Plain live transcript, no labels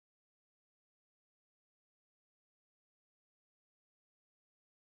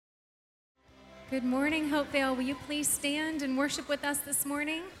Good morning, Hopevale. Will you please stand and worship with us this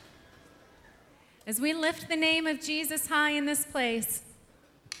morning? As we lift the name of Jesus high in this place.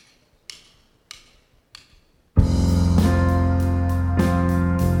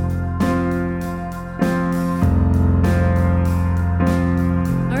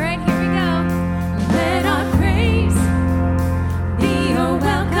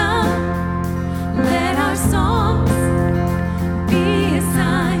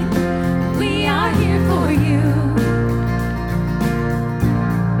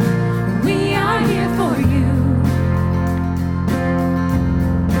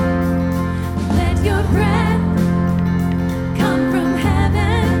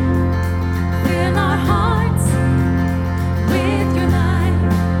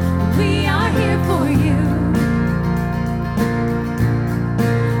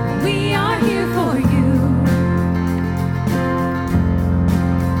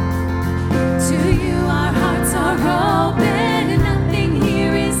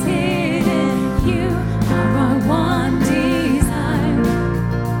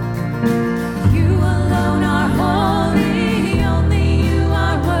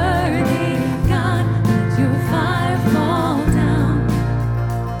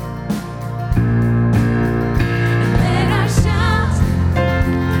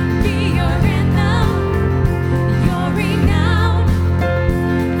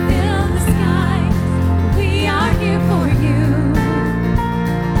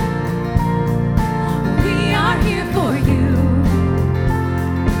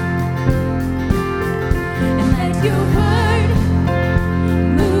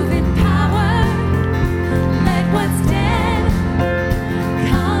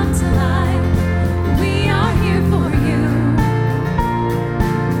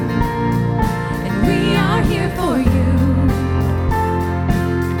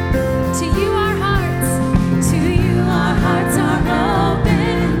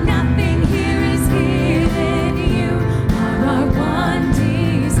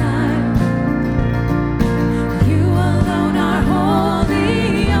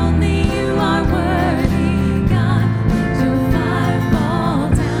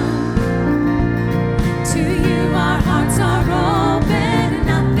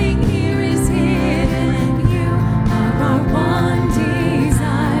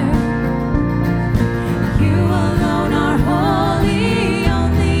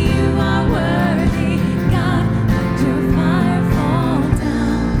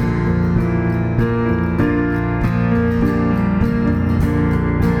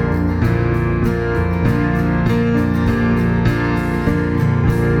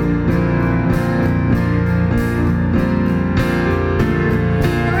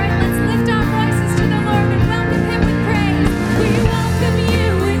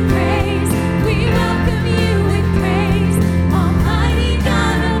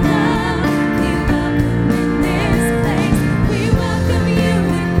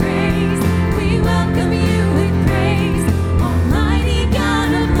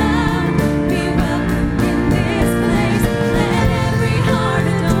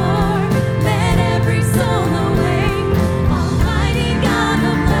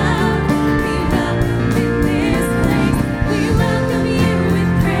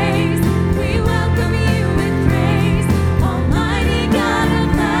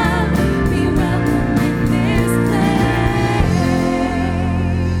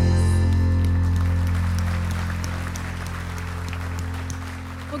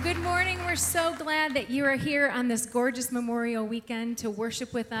 On this gorgeous Memorial Weekend to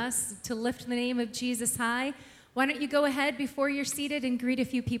worship with us, to lift the name of Jesus high. Why don't you go ahead before you're seated and greet a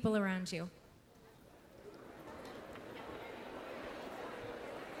few people around you.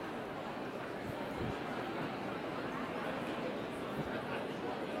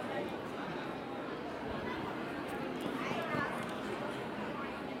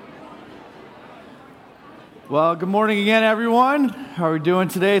 Well, good morning again, everyone. How are we doing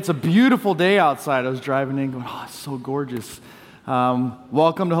today? It's a beautiful day outside. I was driving in going, oh, it's so gorgeous.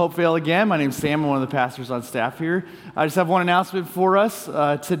 Welcome to Hopevale again. My name's Sam. I'm one of the pastors on staff here. I just have one announcement for us.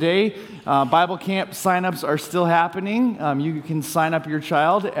 Today, Bible camp signups are still happening. You can sign up your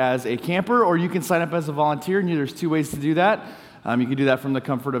child as a camper, or you can sign up as a volunteer. And there's two ways to do that. You can do that from the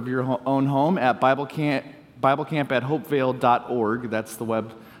comfort of your own home at Biblecamp at hopevale.org. That's the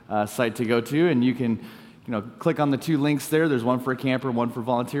web site to go to, and you can click on the two links there. There's one for a camper, one for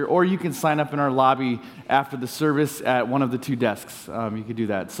volunteer, or you can sign up in our lobby after the service at one of the two desks. You can do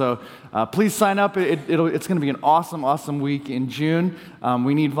that. So please sign up. It's going to be an awesome week in June.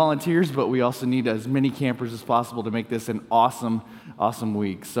 We need volunteers, but we also need as many campers as possible to make this an awesome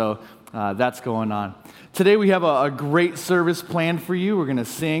week. So that's going on. Today we have a great service planned for you. We're going to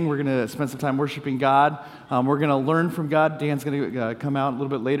sing. We're going to spend some time worshiping God. We're going to learn from God. Dan's going to come out a little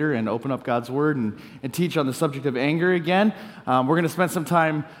bit later and open up God's Word and teach on the subject of anger again. We're going to spend some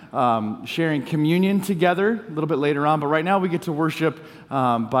time sharing communion together a little bit later on. But right now we get to worship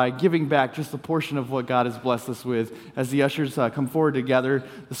by giving back just a portion of what God has blessed us with. As the ushers come forward together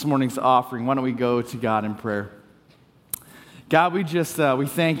this morning's offering, why don't we go to God in prayer? God, we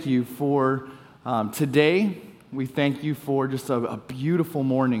thank you for today. We thank you for just a beautiful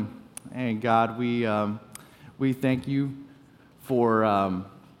morning. And God, we thank you for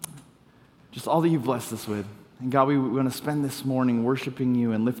just all that you've blessed us with. And God, we want to spend this morning worshiping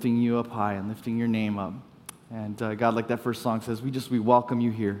you and lifting you up high and lifting your name up. And God, like that first song says, we welcome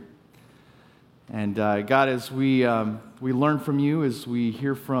you here. And God, as we learn from you, as we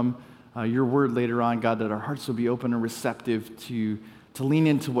hear from your word later on, God, that our hearts will be open and receptive to lean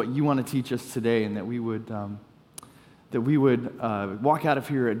into what you want to teach us today, and that we would walk out of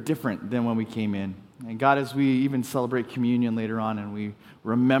here different than when we came in. And God, as we even celebrate communion later on and we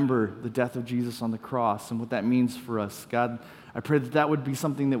remember the death of Jesus on the cross and what that means for us, God, I pray that would be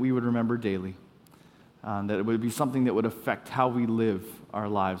something that we would remember daily, that it would be something that would affect how we live our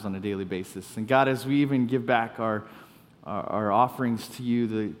lives on a daily basis. And God, as we even give back our offerings to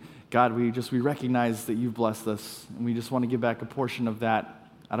you, God, we recognize that you've blessed us, and we just want to give back a portion of that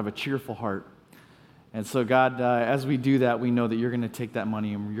out of a cheerful heart. And so, God, as we do that, we know that you're going to take that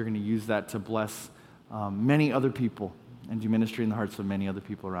money and you're going to use that to bless many other people and do ministry in the hearts of many other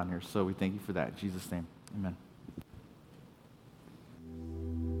people around here. So we thank you for that. In Jesus' name, amen.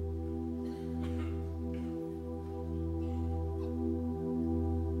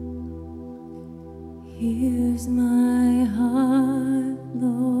 Here's my heart,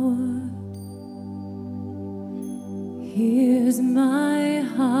 Lord. Here's my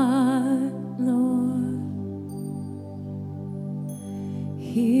heart, Lord.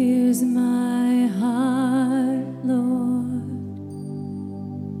 Here's my heart, Lord.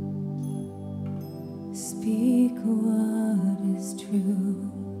 Speak what is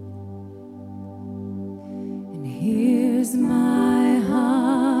true. And here's my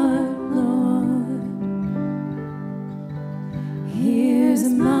heart, Lord. Here's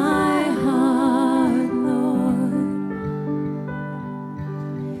my heart, Lord.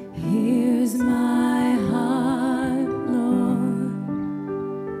 Here's my heart, Lord.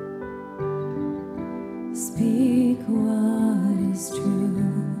 Speak what is true,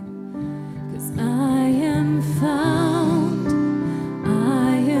 'cause I am found,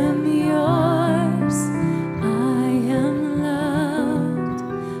 I am yours, I am loved,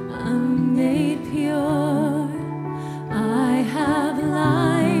 I'm made pure, I have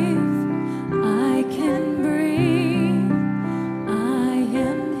life, I can breathe, I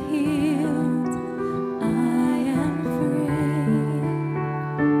am healed, I am free.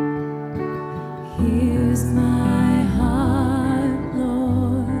 Here's my heart,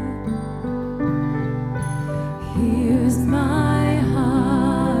 Lord. Here's my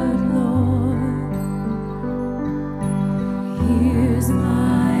heart, Lord. Here's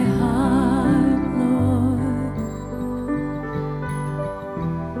my heart, Lord.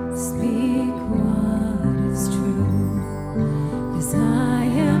 Speak what is true, 'cause I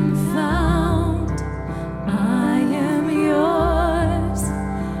am found, I am yours,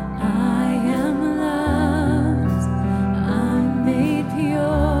 I am loved, I'm made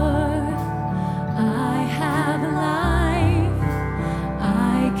pure, I have life,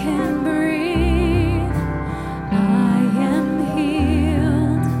 I can breathe, I am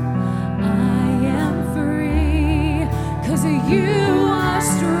healed, I am free, 'cause you are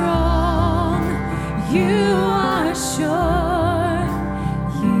strong, you are sure,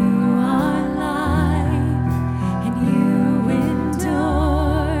 you are life, and you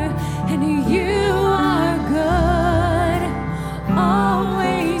endure, and you are good,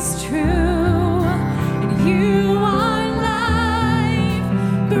 always true, and you are life,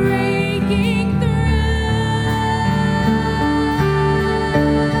 breaking through.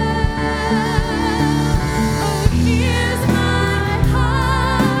 Oh, here's my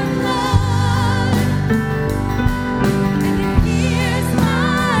heart, Lord. And here's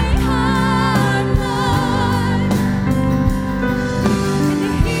my heart, Lord.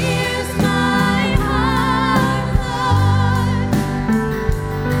 And here's my heart, Lord.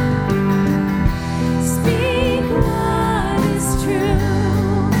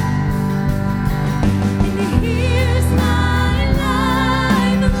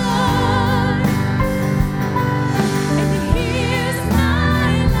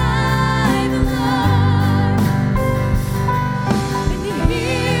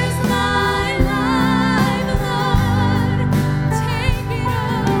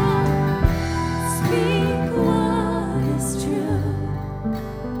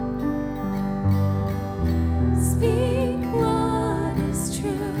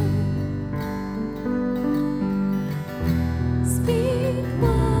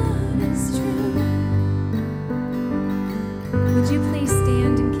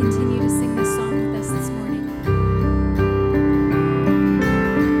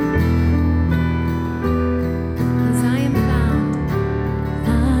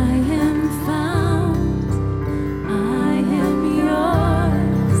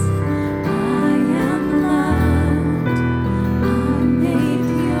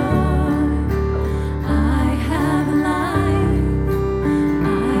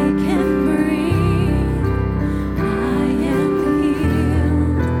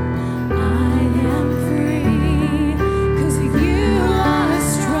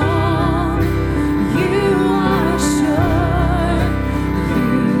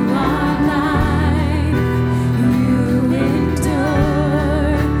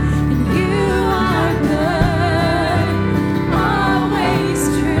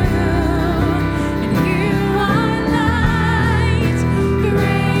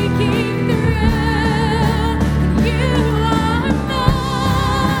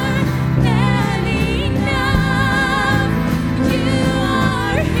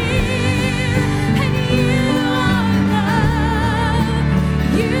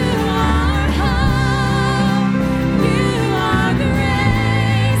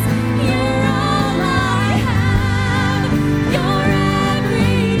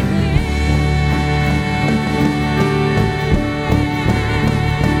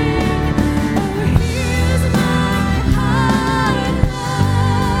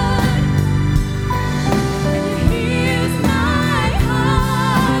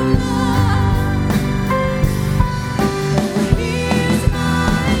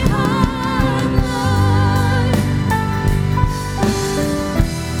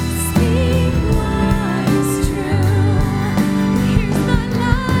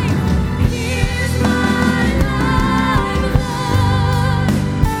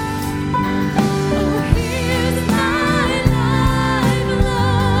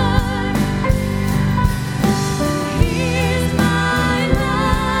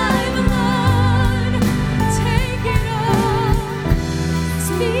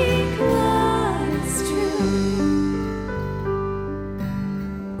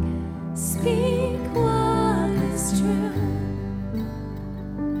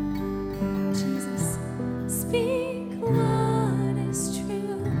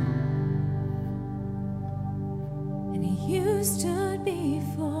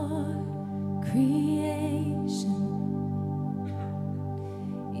 creation,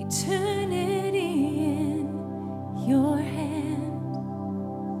 eternity in your hand,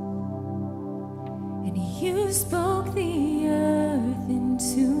 and you spoke the earth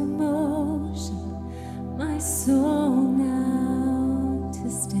into motion, my soul now to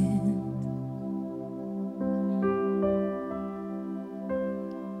stand.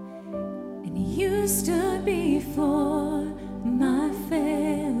 And you stood before my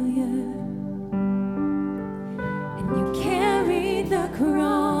failure, and you carried the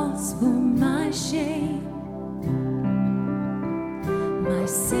cross for my shame. My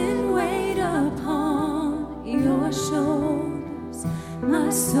sin weighed upon your shoulders, my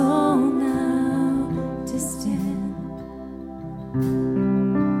soul now to stand.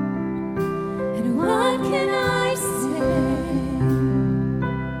 And what can I say?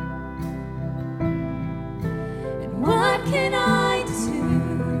 And what can I do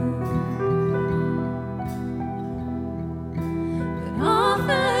but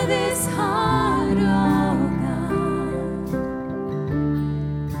offer this heart, oh God,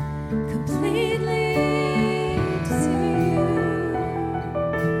 completely to you?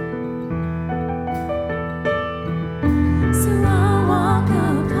 So I'll walk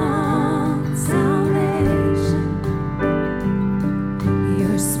upon salvation,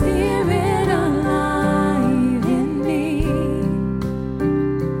 your spirit alive in me.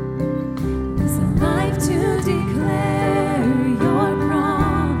 There's a life to declare your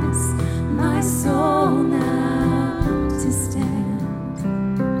promise, my soul now to stand.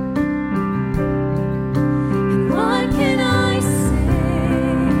 And what can I say?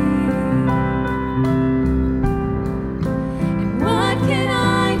 And what can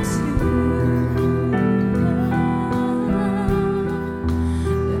I do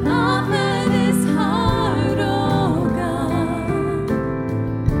but offer this heart, oh God,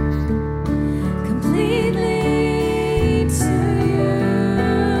 completely to you?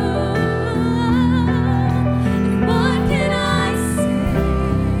 And what can I say?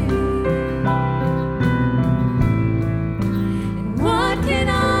 And what can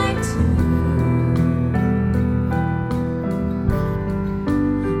I do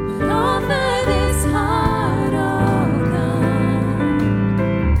but offer this heart, oh God,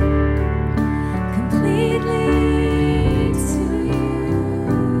 completely to you?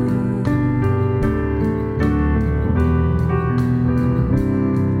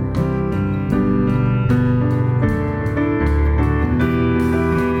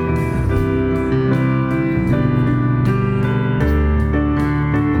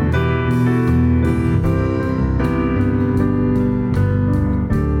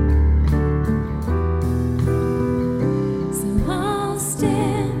 So I'll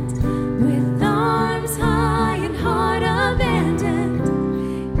stand with arms high and heart abandoned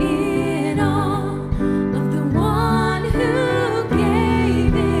in awe of the one who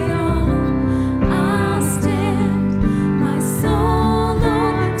gave it all. I'll stand, my soul,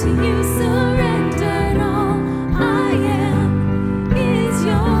 Lord, to you surrendered. All I am is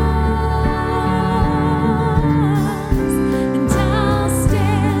yours. And I'll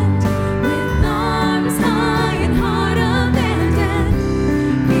stand with arms high and heart abandoned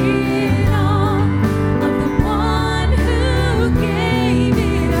in awe of the one who gave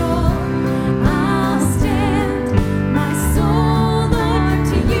it all. I'll stand, my soul, Lord,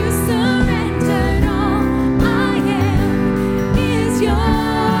 to you surrendered. All I am is yours.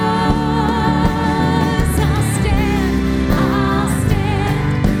 I'll stand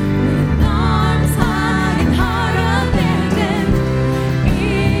with arms high and heart abandoned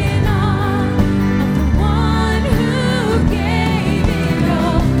in awe of the one who gave it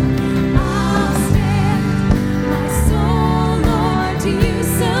all. I'll stand, my soul, Lord, to you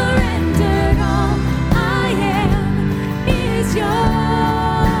surrendered. All I am is yours.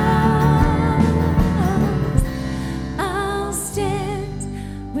 I'll stand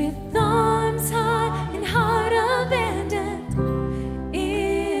with arms high and heart abandoned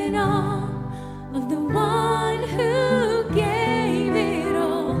in awe of the one who gave it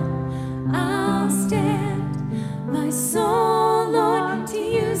all. I'll stand, my soul, Lord, to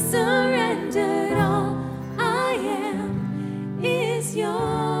you surrendered. All I am is yours.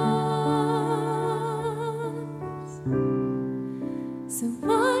 So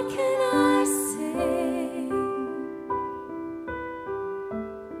what can I say?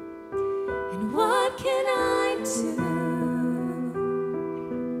 And what can I do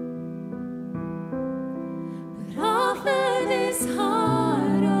but offer this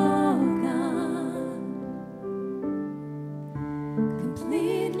heart, oh God,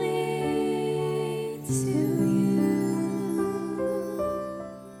 completely to you?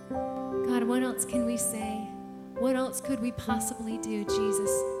 God, what else can we say? What else could we possibly do, Jesus,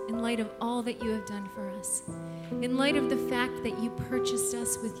 in light of all that you have done for us? In light of the fact that you purchased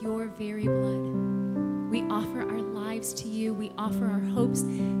us with your very blood, we offer our lives to you. We offer our hopes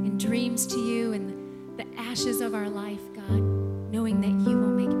and dreams to you and the ashes of our life, God, knowing that you will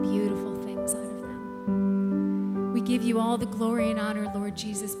make beautiful things out of them. We give you all the glory and honor, Lord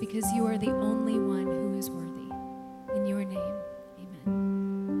Jesus, because you are the only one who is worthy. In your name, amen.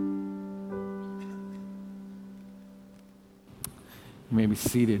 You may be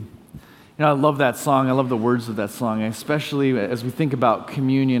seated. You know, I love that song. I love the words of that song, especially as we think about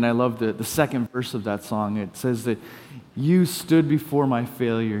communion. I love the second verse of that song. It says that you stood before my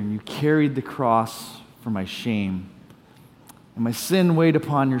failure and you carried the cross for my shame. And my sin weighed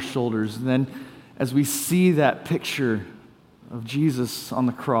upon your shoulders. And then as we see that picture of Jesus on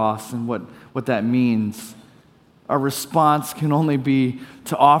the cross and what that means, our response can only be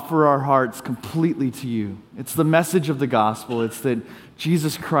to offer our hearts completely to you. It's the message of the gospel. It's that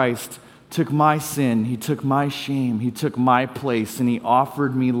Jesus Christ took my sin, he took my shame, he took my place, and he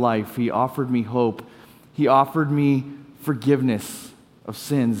offered me life. He offered me hope. He offered me forgiveness of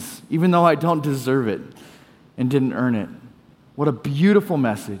sins, even though I don't deserve it and didn't earn it. What a beautiful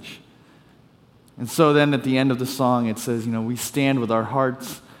message. And so then at the end of the song, it says, you know, we stand with our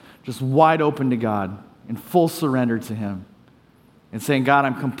hearts just wide open to God, in full surrender to him, and saying, God,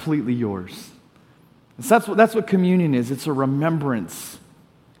 I'm completely yours. And so that's what communion is. It's a remembrance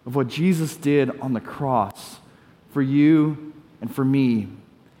of what Jesus did on the cross for you and for me,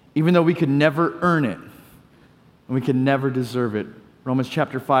 even though we could never earn it and we could never deserve it. Romans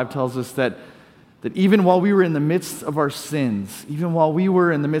chapter 5 tells us that even while we were in the midst of our sins, even while we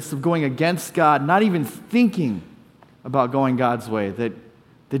were in the midst of going against God, not even thinking about going God's way,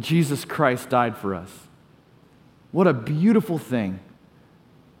 that Jesus Christ died for us. What a beautiful thing.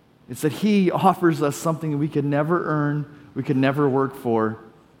 It's that he offers us something that we could never earn, we could never work for,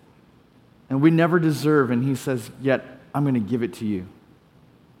 and we never deserve, and he says, yet I'm going to give it to you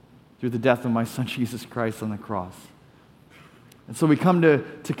through the death of my son Jesus Christ on the cross. And so we come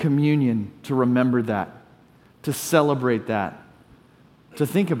to communion to remember that, to celebrate that, to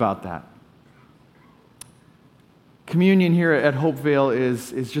think about that. Communion here at Hopevale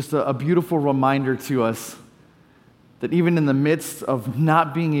is just a beautiful reminder to us that even in the midst of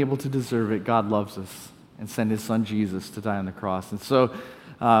not being able to deserve it, God loves us and sent his son Jesus to die on the cross. And so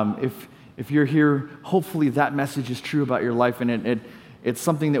if you're here, hopefully that message is true about your life, and it's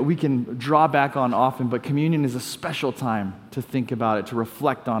something that we can draw back on often, but communion is a special time to think about it, to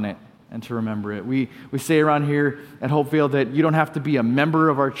reflect on it, and to remember it. We say around here at Hopevale that you don't have to be a member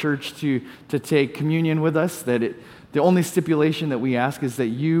of our church to take communion with us, that the only stipulation that we ask is that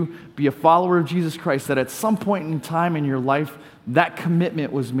you be a follower of Jesus Christ, that at some point in time in your life, that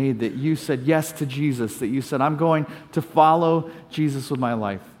commitment was made, that you said yes to Jesus, that you said, I'm going to follow Jesus with my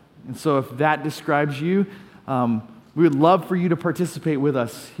life. And so if that describes you, we would love for you to participate with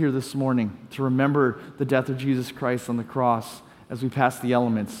us here this morning to remember the death of Jesus Christ on the cross as we pass the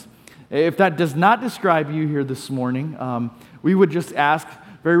elements. If that does not describe you here this morning, we would just ask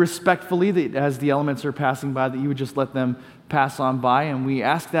very respectfully that as the elements are passing by, that you would just let them pass on by. And we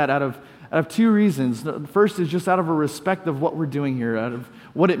ask that out of two reasons. The first is just out of a respect of what we're doing here, out of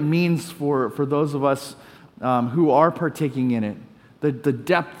what it means for those of us who are partaking in it, the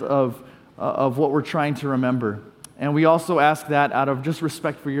depth of what we're trying to remember. And we also ask that out of just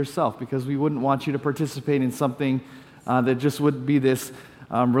respect for yourself, because we wouldn't want you to participate in something that just would be this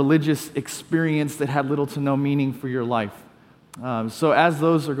religious experience that had little to no meaning for your life. So as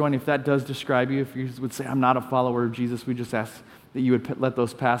those are going, if that does describe you, if you would say, I'm not a follower of Jesus, we just ask that you would let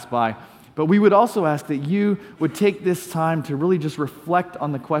those pass by. But we would also ask that you would take this time to really just reflect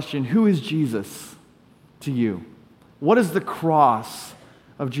on the question, who is Jesus to you? What does the cross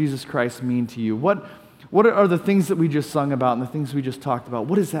of Jesus Christ mean to you? What are the things that we just sung about and the things we just talked about?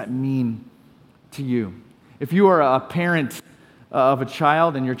 What does that mean to you? If you are a parent of a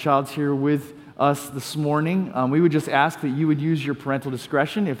child and your child's here with us this morning, we would just ask that you would use your parental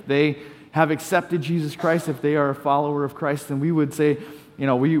discretion. If they have accepted Jesus Christ, if they are a follower of Christ, then we would say,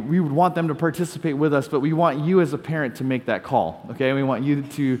 we would want them to participate with us, but we want you as a parent to make that call, okay? We want you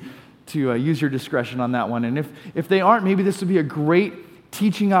to use your discretion on that one. And if they aren't, maybe this would be a great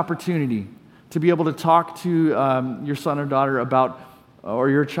teaching opportunity to be able to talk to your son or daughter or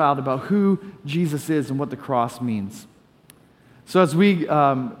your child about who Jesus is and what the cross means. So as we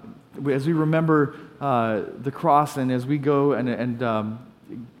remember the cross, and as we go and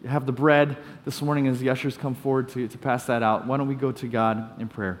have the bread this morning, as the ushers come forward to pass that out, why don't we go to God in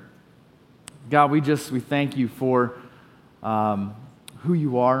prayer? God, we thank you for who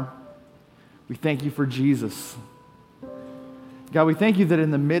you are. We thank you for Jesus. God, we thank you that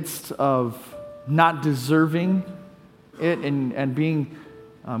in the midst of not deserving it and being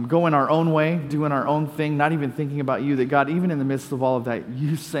going our own way, doing our own thing, not even thinking about you, that God, even in the midst of all of that,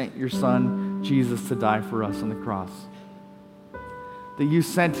 you sent your son, Jesus, to die for us on the cross. That you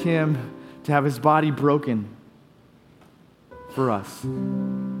sent him to have his body broken for us.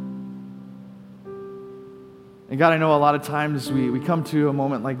 And God, I know a lot of times we come to a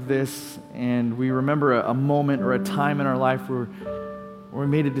moment like this and we remember a moment or a time in our life where we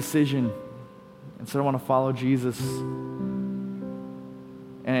made a decision and said, I want to follow Jesus.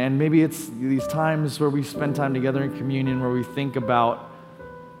 And maybe it's these times where we spend time together in communion where we think about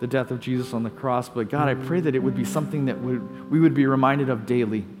the death of Jesus on the cross. But God, I pray that it would be something that we would be reminded of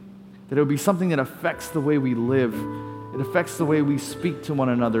daily. That it would be something that affects the way we live. It affects the way we speak to one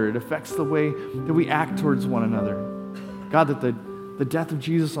another. It affects the way that we act towards one another. God, that the death of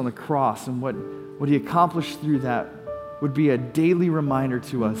Jesus on the cross and what he accomplished through that would be a daily reminder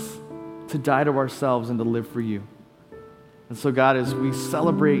to us to die to ourselves and to live for you. And so, God, as we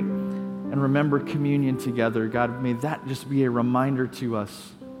celebrate and remember communion together, God, may that just be a reminder to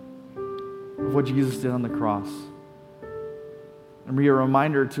us of what Jesus did on the cross. And be a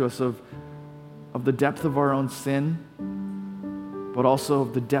reminder to us of the depth of our own sin, but also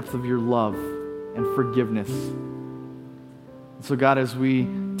of the depth of your love and forgiveness. And so, God, as we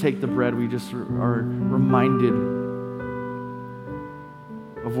take the bread, we just are reminded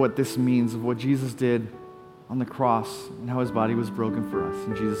of what this means, of what Jesus did on the cross and how his body was broken for us.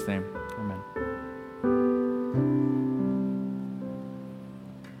 In Jesus' name, amen.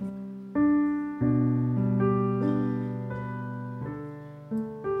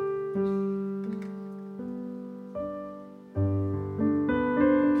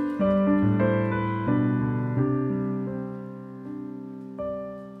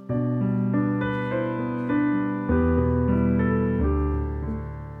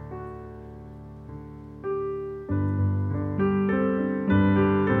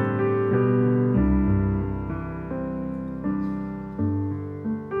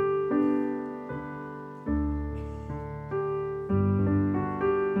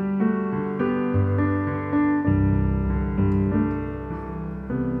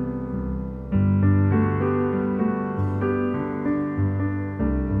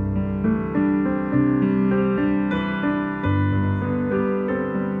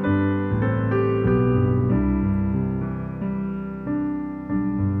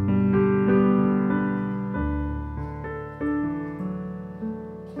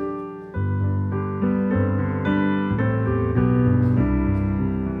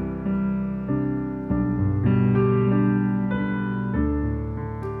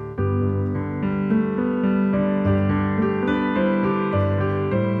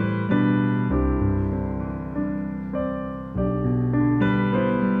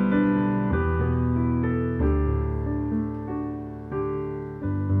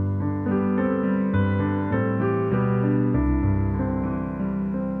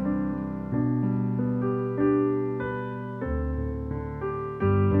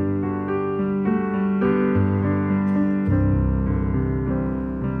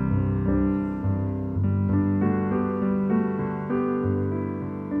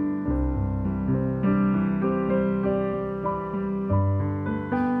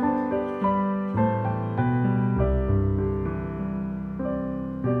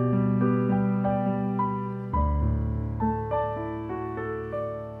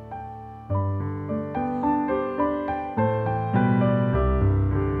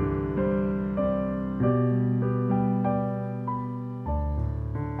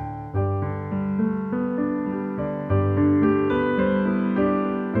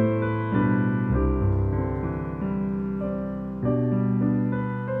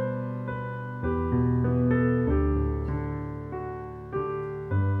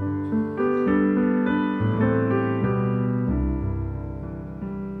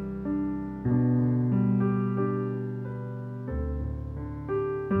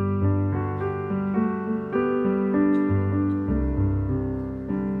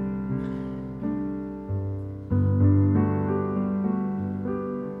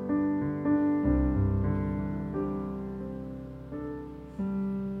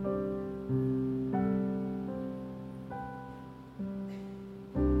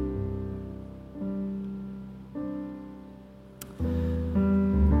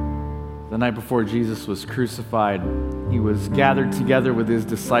 The night before Jesus was crucified, he was gathered together with his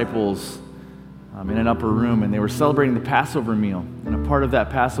disciples in an upper room, and they were celebrating the Passover meal. And a part of that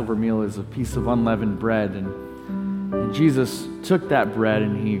Passover meal is a piece of unleavened bread. And Jesus took that bread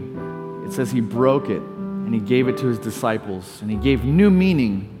and he it says he broke it and he gave it to his disciples, and he gave new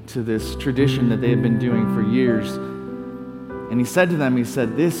meaning to this tradition that they had been doing for years. And he said to them, he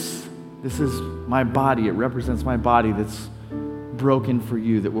said, this is my body. It represents my body that's broken for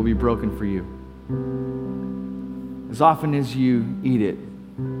you, that will be broken for you. As often as you eat it,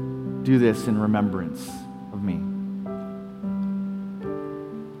 do this in remembrance of me.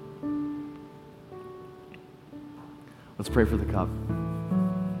 Let's pray for the cup.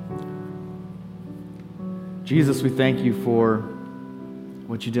 Jesus, we thank you for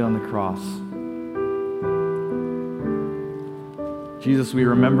what you did on the cross. Jesus, we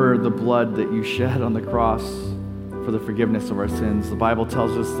remember the blood that you shed on the cross for the forgiveness of our sins. The Bible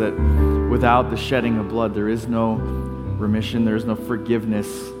tells us that without the shedding of blood, there is no remission, there is no forgiveness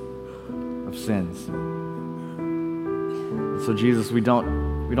of sins. So Jesus, we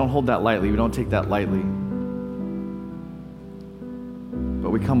don't hold that lightly. We don't take that lightly. But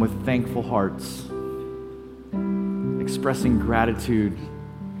we come with thankful hearts, expressing gratitude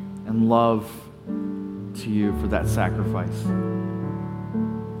and love to you for that sacrifice.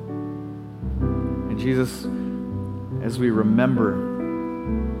 And Jesus, as we remember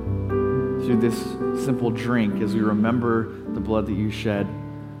through this simple drink, as we remember the blood that you shed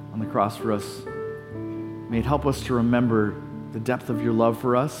on the cross for us, may it help us to remember the depth of your love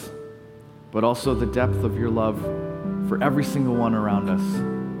for us, but also the depth of your love for every single one around us.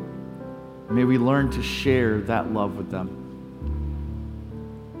 May we learn to share that love with them.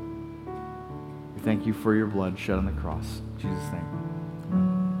 We thank you for your blood shed on the cross. In Jesus' name.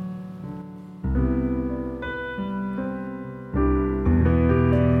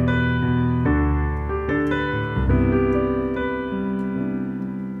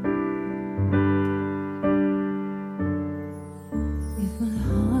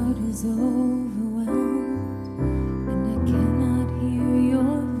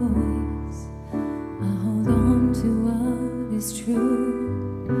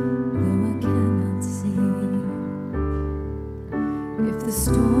 True, though I cannot see.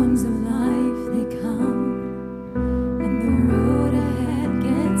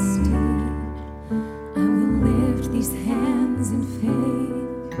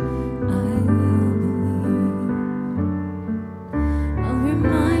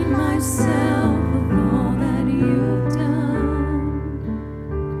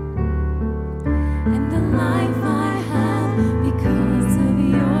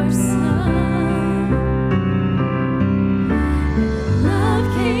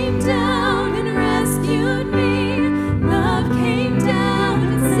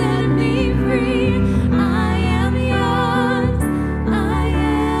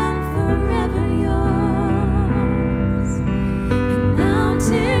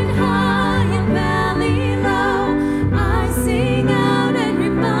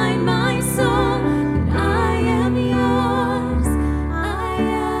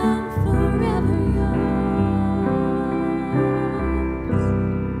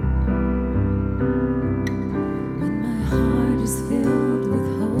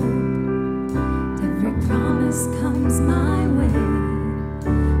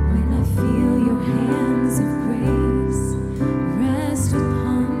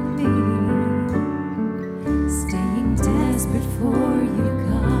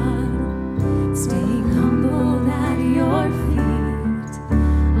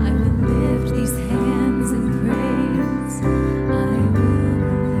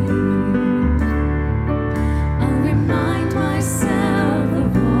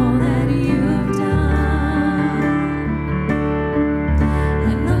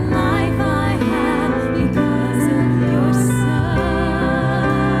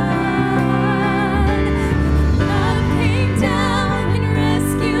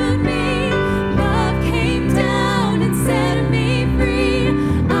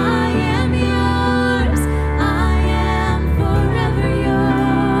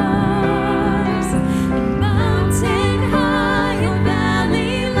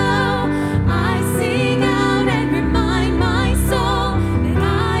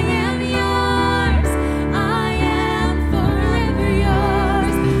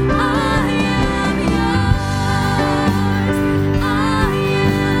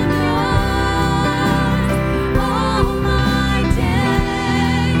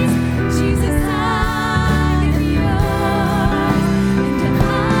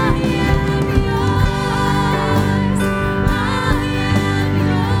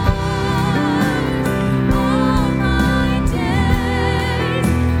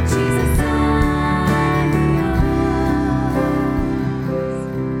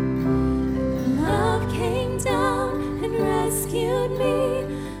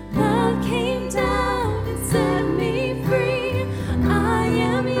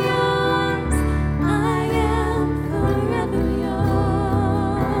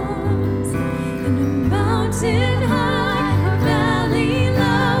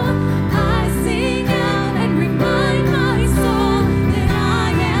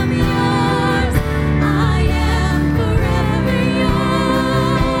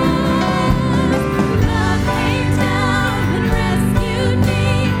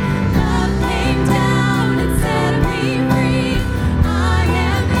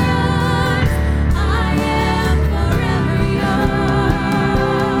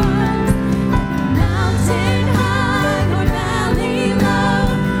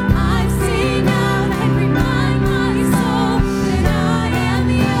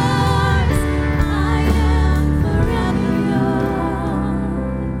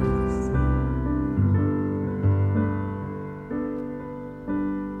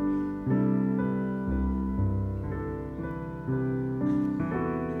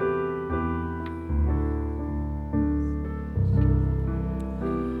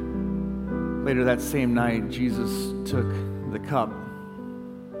 Later that same night, Jesus took the cup,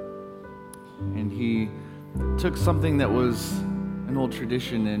 and he took something that was an old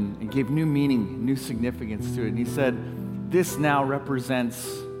tradition and gave new meaning, new significance to it. And he said, "This now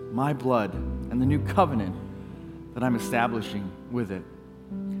represents my blood and the new covenant that I'm establishing with it.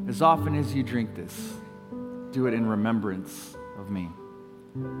 As often as you drink this, do it in remembrance of me."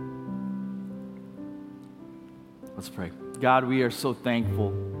 Let's pray. God, we are so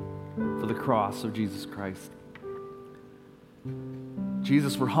thankful for the cross of Jesus Christ.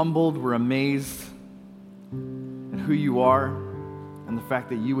 Jesus, we're humbled, we're amazed at who you are and the fact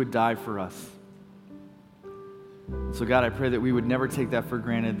that you would die for us. So God, I pray that we would never take that for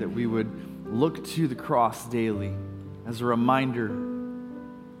granted, that we would look to the cross daily as a reminder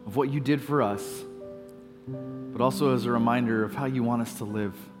of what you did for us, but also as a reminder of how you want us to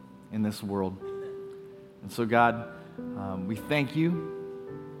live in this world. And so God, we thank you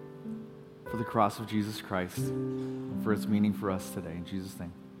for the cross of Jesus Christ and for its meaning for us today. In Jesus'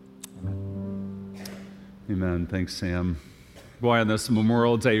 name, amen. Amen. Thanks, Sam. Boy, on this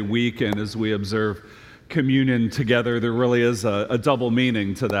Memorial Day weekend, as we observe communion together, there really is a double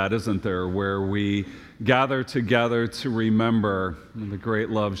meaning to that, isn't there? Where we gather together to remember the great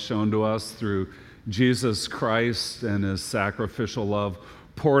love shown to us through Jesus Christ and his sacrificial love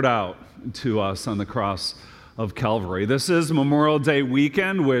poured out to us on the cross of Calvary. This is Memorial Day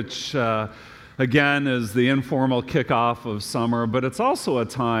weekend, which again is the informal kickoff of summer, but it's also a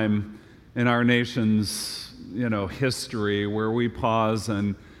time in our nation's history where we pause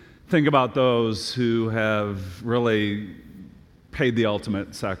and think about those who have really paid the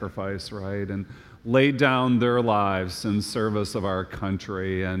ultimate sacrifice, right, and laid down their lives in service of our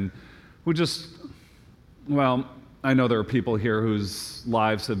country. And we I know there are people here whose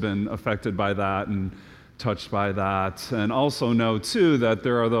lives have been affected by that and touched by that, and also know too that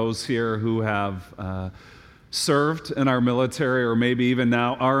there are those here who have served in our military, or maybe even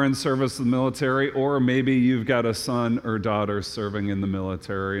now are in service in the military, or maybe you've got a son or daughter serving in the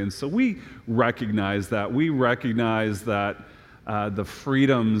military. And so we recognize that. We recognize that the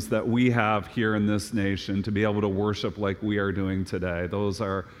freedoms that we have here in this nation to be able to worship like we are doing today, those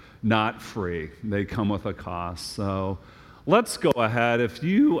are not free. They come with a cost. So let's go ahead. If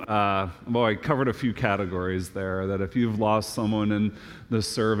you, I covered a few categories there, that if you've lost someone in the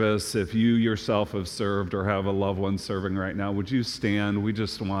service, if you yourself have served or have a loved one serving right now, would you stand? We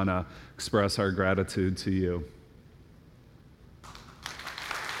just want to express our gratitude to you.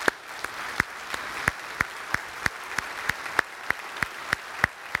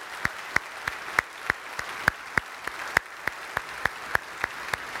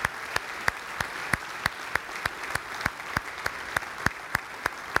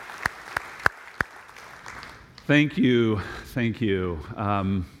 Thank you.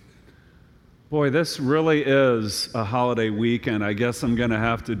 This really is a holiday weekend. I guess I'm going to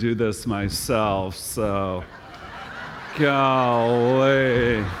have to do this myself, so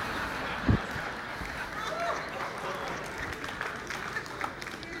golly.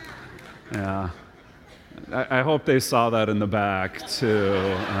 Yeah, I hope they saw that in the back,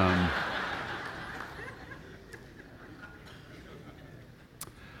 too.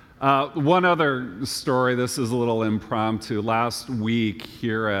 One other story, this is a little impromptu. Last week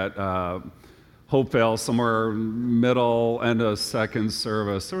here at Hopevale, somewhere middle, end of second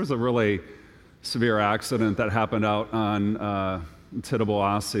service, there was a really severe accident that happened out on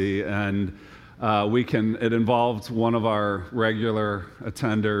Tittabawassee, and it involved one of our regular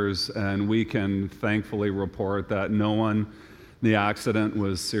attenders, and we can thankfully report that no one in the accident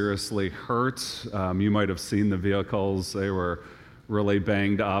was seriously hurt. You might have seen the vehicles. They were really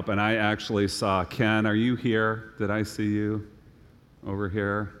banged up. And I actually saw Ken. Are you here? Did I see you over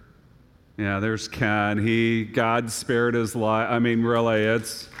here? Yeah, there's Ken. God spared his life. I mean, really,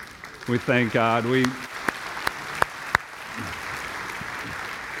 we thank God.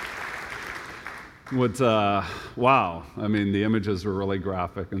 Wow. I mean, the images were really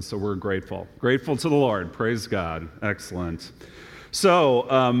graphic, and so we're grateful. Grateful to the Lord. Praise God. Excellent.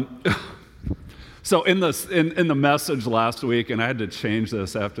 So in the message last week, and I had to change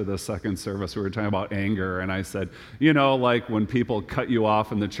this after the second service, we were talking about anger, and I said, like when people cut you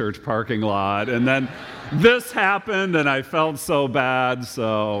off in the church parking lot, and then this happened, and I felt so bad,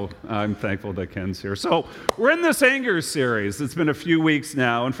 so I'm thankful that Ken's here. So we're in this anger series. It's been a few weeks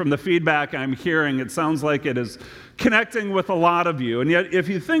now, and from the feedback I'm hearing, it sounds like it is connecting with a lot of you, and yet if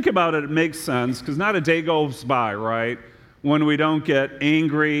you think about it, it makes sense, because not a day goes by, right, when we don't get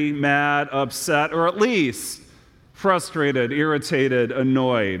angry, mad, upset, or at least frustrated, irritated,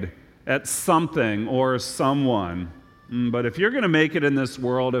 annoyed at something or someone But if you're going to make it in this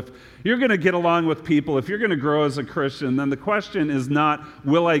world, if you're going to get along with people, if you're going to grow as a Christian, then the question is not,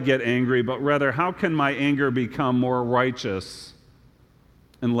 will I get angry, but rather, how can my anger become more righteous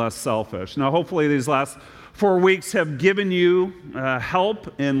and less selfish? Now, hopefully these last 4 weeks have given you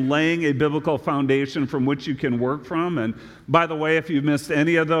help in laying a biblical foundation from which you can work from. And by the way, if you've missed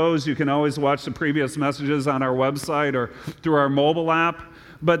any of those, you can always watch the previous messages on our website or through our mobile app.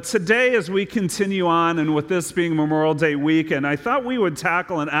 But today, as we continue on, and with this being Memorial Day weekend, I thought we would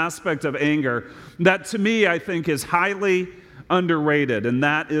tackle an aspect of anger that, to me, I think is highly underrated, and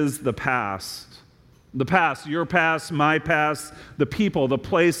that is the past. The past, your past, my past, the people, the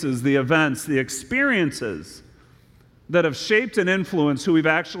places, the events, the experiences that have shaped and influenced who we've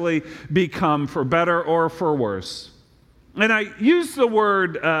actually become, for better or for worse. And I use the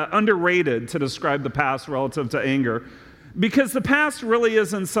word underrated to describe the past relative to anger, because the past really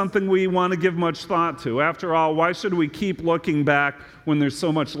isn't something we want to give much thought to. After all, why should we keep looking back when there's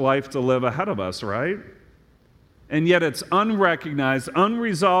so much life to live ahead of us, right? And yet it's unrecognized,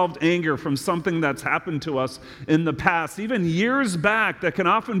 unresolved anger from something that's happened to us in the past, even years back, that can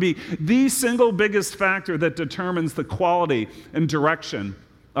often be the single biggest factor that determines the quality and direction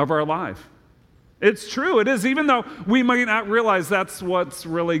of our life. It's true, it is, even though we might not realize that's what's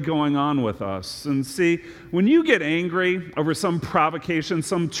really going on with us. And see, when you get angry over some provocation,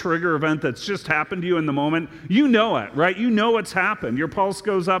 some trigger event that's just happened to you in the moment, you know it, right? You know what's happened. Your pulse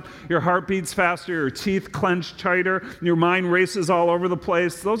goes up, your heart beats faster, your teeth clench tighter, your mind races all over the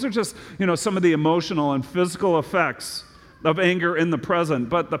place. Those are just, some of the emotional and physical effects of anger in the present.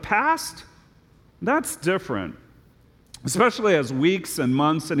 But the past, that's different. Especially as weeks and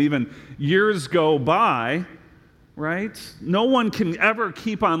months and even years go by, right? No one can ever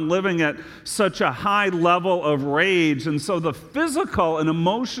keep on living at such a high level of rage. And so the physical and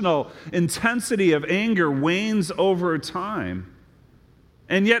emotional intensity of anger wanes over time.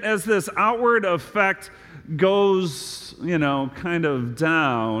 And yet as this outward effect goes, kind of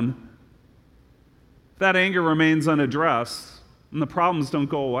down, that anger remains unaddressed and the problems don't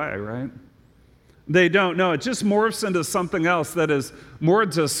go away, right? They don't. No, it just morphs into something else that is more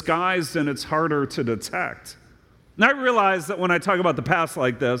disguised and it's harder to detect. And I realize that when I talk about the past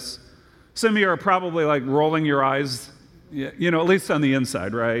like this, some of you are probably like rolling your eyes, at least on the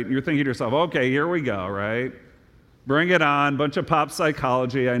inside, right? You're thinking to yourself, okay, here we go, right? Bring it on, bunch of pop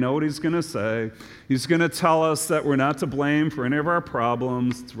psychology. I know what he's going to say. He's going to tell us that we're not to blame for any of our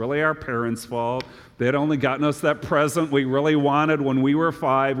problems. It's really our parents' fault. They had only gotten us that present we really wanted when we were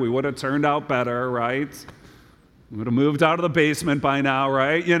 5. We would have turned out better, right? We would have moved out of the basement by now,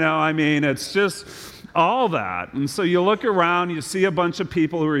 right? It's just all that. And so you look around, you see a bunch of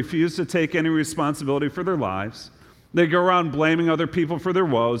people who refuse to take any responsibility for their lives. They go around blaming other people for their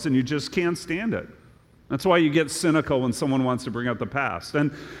woes, and you just can't stand it. That's why you get cynical when someone wants to bring up the past.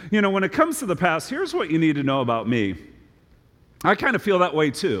 And, when it comes to the past, here's what you need to know about me. I kind of feel that way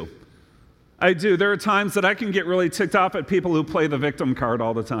too. I do. There are times that I can get really ticked off at people who play the victim card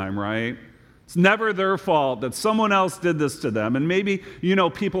all the time, right? It's never their fault that someone else did this to them. And maybe you know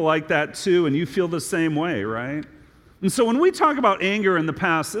people like that too, and you feel the same way, right? And so when we talk about anger in the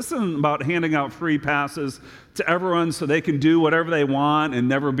past, this isn't about handing out free passes to everyone so they can do whatever they want and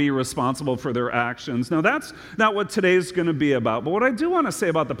never be responsible for their actions. Now, that's not what today's going to be about. But what I do want to say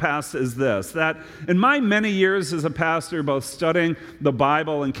about the past is this, that in my many years as a pastor, both studying the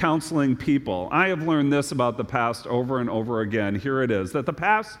Bible and counseling people, I have learned this about the past over and over again. Here it is, that the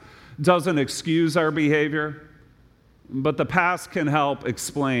past doesn't excuse our behavior, but the past can help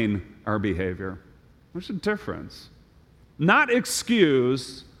explain our behavior. There's a difference. Not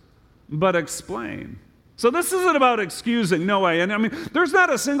excuse, but explain. So this isn't about excusing, no way. And there's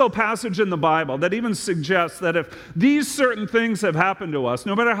not a single passage in the Bible that even suggests that if these certain things have happened to us,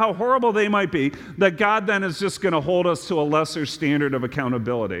 no matter how horrible they might be, that God then is just going to hold us to a lesser standard of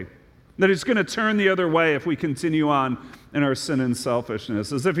accountability. That he's going to turn the other way if we continue on in our sin and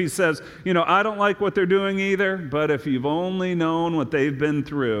selfishness. As if he says, I don't like what they're doing either, but if you've only known what they've been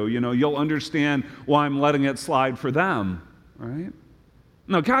through, you'll understand why I'm letting it slide for them, right?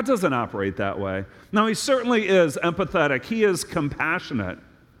 No, God doesn't operate that way. Now, he certainly is empathetic. He is compassionate.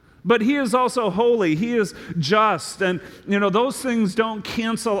 But he is also holy. He is just. And, those things don't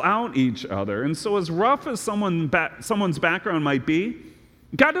cancel out each other. And so as rough as someone's background might be,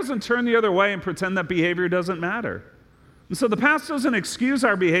 God doesn't turn the other way and pretend that behavior doesn't matter. And so the past doesn't excuse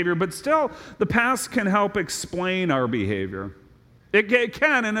our behavior, but still, the past can help explain our behavior. It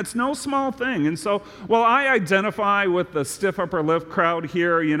can, and it's no small thing. And so while I identify with the stiff upper lip crowd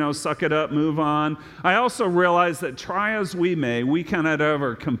here, suck it up, move on, I also realize that try as we may, we cannot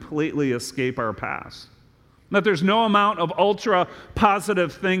ever completely escape our past. That there's no amount of ultra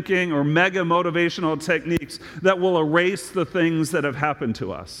positive thinking or mega motivational techniques that will erase the things that have happened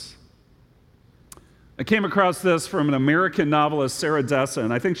to us. I came across this from an American novelist, Sarah Dessen,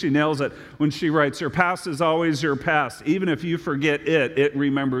 and I think she nails it when she writes, "Your past is always your past. Even if you forget it, it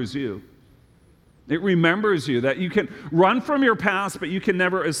remembers you." It remembers you, that you can run from your past, but you can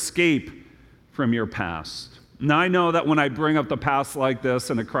never escape from your past. Now, I know that when I bring up the past like this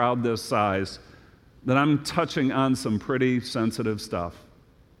in a crowd this size, that I'm touching on some pretty sensitive stuff.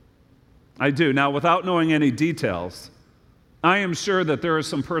 I do. Now, without knowing any details, I am sure that there are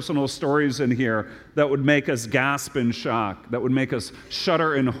some personal stories in here that would make us gasp in shock, that would make us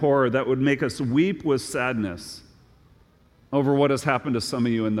shudder in horror, that would make us weep with sadness over what has happened to some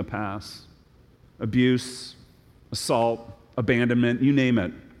of you in the past. Abuse, assault, abandonment, you name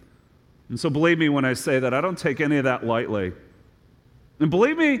it. And so believe me when I say that I don't take any of that lightly. And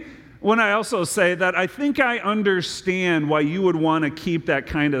believe me when I also say that I think I understand why you would want to keep that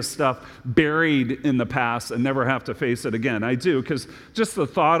kind of stuff buried in the past and never have to face it again. I do, because just the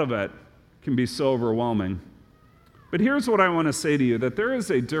thought of it can be so overwhelming. But here's what I want to say to you, that there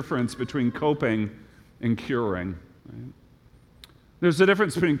is a difference between coping and curing. Right? There's a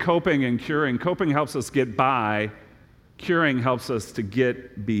difference between coping and curing. Coping helps us get by. Curing helps us to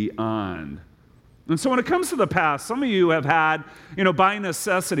get beyond. And so when it comes to the past, some of you have had, by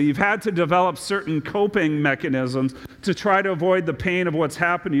necessity, you've had to develop certain coping mechanisms to try to avoid the pain of what's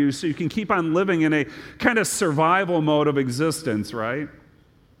happened to you so you can keep on living in a kind of survival mode of existence, right?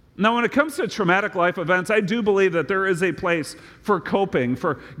 Now, when it comes to traumatic life events, I do believe that there is a place for coping,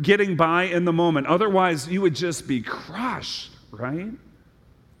 for getting by in the moment. Otherwise, you would just be crushed, right?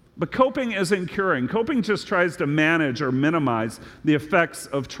 But coping isn't curing. Coping just tries to manage or minimize the effects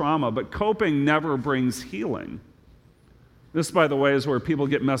of trauma, but coping never brings healing. This, by the way, is where people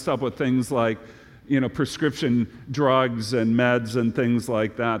get messed up with things like, prescription drugs and meds and things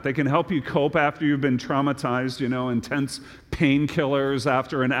like that. They can help you cope after you've been traumatized, intense painkillers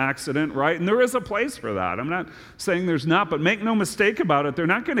after an accident, right? And there is a place for that. I'm not saying there's not, but make no mistake about it, they're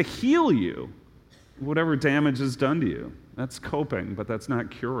not going to heal you, whatever damage is done to you. That's coping, but that's not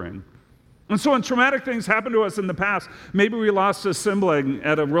curing. And so when traumatic things happen to us in the past, maybe we lost a sibling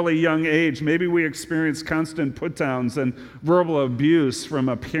at a really young age. Maybe we experienced constant put-downs and verbal abuse from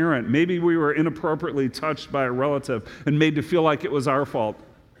a parent. Maybe we were inappropriately touched by a relative and made to feel like it was our fault.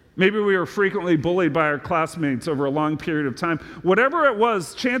 Maybe we were frequently bullied by our classmates over a long period of time. Whatever it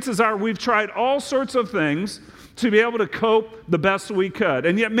was, chances are we've tried all sorts of things to be able to cope the best we could.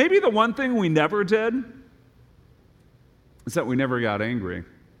 And yet maybe the one thing we never did is that we never got angry.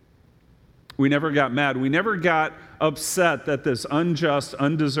 We never got mad. We never got upset that this unjust,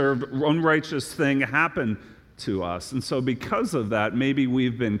 undeserved, unrighteous thing happened to us. And so because of that, maybe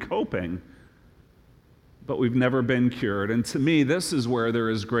we've been coping, but we've never been cured. And to me, this is where there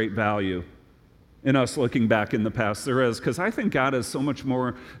is great value in us looking back in the past. There is, because I think God has so much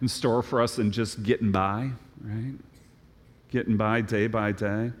more in store for us than just getting by, right? Getting by day by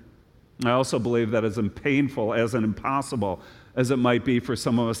day. I also believe that as painful, as impossible as it might be for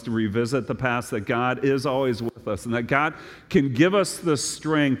some of us to revisit the past, that God is always with us and that God can give us the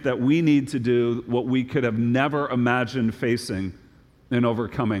strength that we need to do what we could have never imagined facing and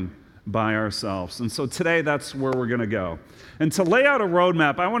overcoming by ourselves. And so today, that's where we're going to go. And to lay out a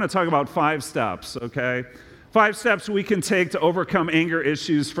roadmap, I want to talk about 5 steps, okay? 5 steps we can take to overcome anger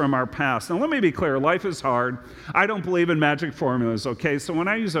issues from our past. Now, let me be clear. Life is hard. I don't believe in magic formulas, okay? So when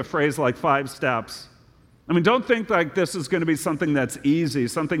I use a phrase like 5 steps, don't think like this is going to be something that's easy,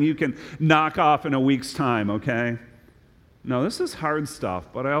 something you can knock off in a week's time, okay? No, this is hard stuff,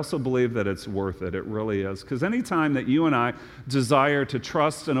 but I also believe that it's worth it. It really is. Because anytime that you and I desire to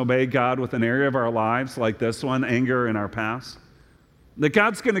trust and obey God with an area of our lives like this one, anger in our past, that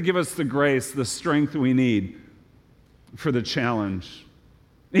God's going to give us the grace, the strength we need for the challenge.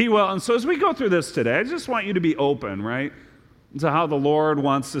 He will. And so as we go through this today, I just want you to be open, right, to how the Lord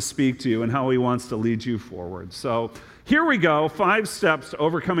wants to speak to you and how he wants to lead you forward. So here we go, 5 steps to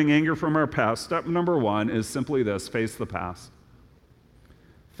overcoming anger from our past. Step number 1 is simply this: face the past.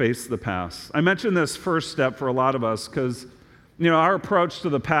 Face the past. I mentioned this first step for a lot of us because, our approach to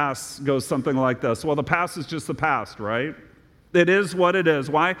the past goes something like this. Well, the past is just the past, right? It is what it is.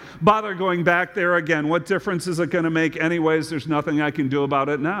 Why bother going back there again? What difference is it going to make anyways? There's nothing I can do about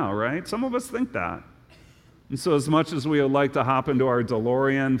it now, right? Some of us think that. And so as much as we would like to hop into our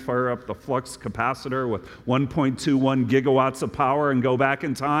DeLorean, fire up the flux capacitor with 1.21 gigawatts of power and go back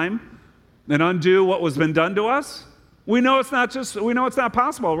in time and undo what was been done to us, we know it's not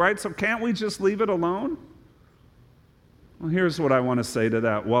possible, right? So can't we just leave it alone? Well, here's what I want to say to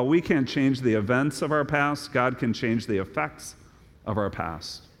that. While we can't change the events of our past, God can change the effects of our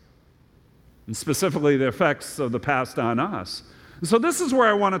past, and specifically the effects of the past on us. And so this is where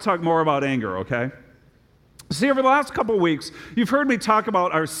I want to talk more about anger, okay? See, over the last couple of weeks, you've heard me talk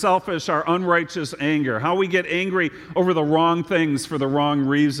about our selfish, our unrighteous anger, how we get angry over the wrong things for the wrong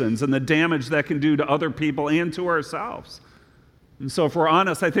reasons, and the damage that can do to other people and to ourselves. And so if we're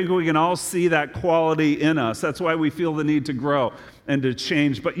honest, I think we can all see that quality in us. That's why we feel the need to grow and to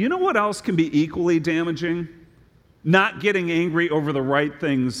change. But you know what else can be equally damaging? Not getting angry over the right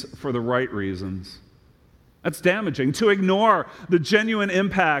things for the right reasons. That's damaging. To ignore the genuine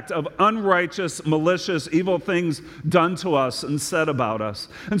impact of unrighteous, malicious, evil things done to us and said about us.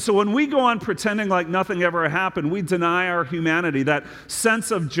 And so when we go on pretending like nothing ever happened, we deny our humanity, that sense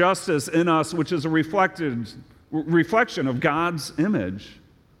of justice in us, which is a reflection of God's image.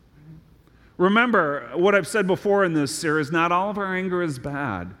 Remember what I've said before in this series, not all of our anger is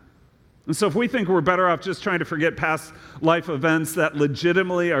bad. And so if we think we're better off just trying to forget past life events that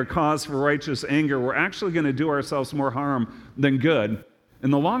legitimately are cause for righteous anger, we're actually going to do ourselves more harm than good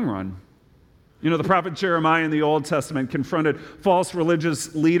in the long run. You know, the prophet Jeremiah in the Old Testament confronted false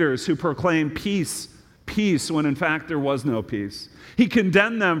religious leaders who proclaimed peace when in fact there was no peace. He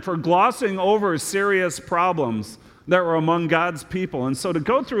condemned them for glossing over serious problems that were among God's people. And so to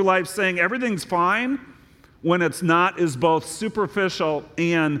go through life saying everything's fine when it's not is both superficial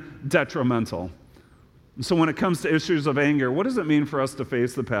and detrimental. And so when it comes to issues of anger, what does it mean for us to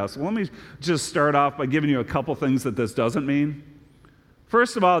face the past? Well, let me just start off by giving you a couple things that this doesn't mean.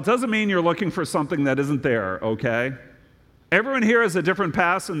 First of all, it doesn't mean you're looking for something that isn't there, okay? Everyone here has a different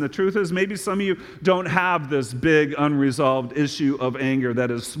past, and the truth is maybe some of you don't have this big unresolved issue of anger that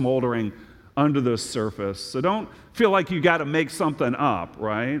is smoldering under the surface. So don't feel like you got to make something up,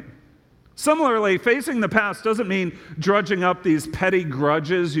 right? Similarly, facing the past doesn't mean drudging up these petty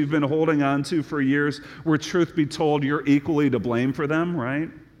grudges you've been holding on to for years, where truth be told, you're equally to blame for them, right?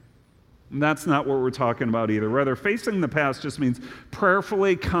 And that's not what we're talking about either. Rather, facing the past just means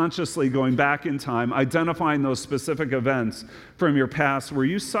prayerfully, consciously going back in time, identifying those specific events from your past where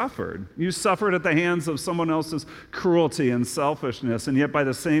you suffered. You suffered at the hands of someone else's cruelty and selfishness, and yet by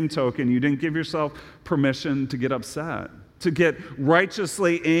the same token, you didn't give yourself permission to get upset, to get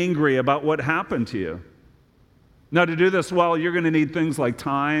righteously angry about what happened to you. Now, to do this well, you're going to need things like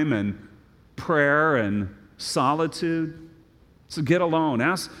time and prayer and solitude. So get alone,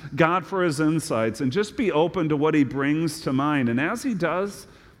 ask God for his insights, and just be open to what he brings to mind. And as he does,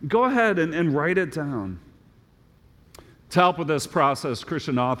 go ahead and write it down. To help with this process,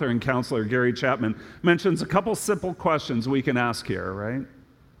 Christian author and counselor Gary Chapman mentions a couple simple questions we can ask here, right?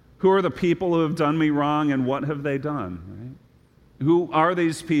 Who are the people who have done me wrong, and what have they done, right? Who are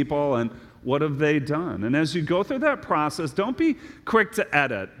these people, and what have they done? And as you go through that process, don't be quick to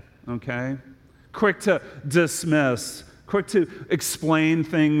edit, okay? Quick to dismiss, quick to explain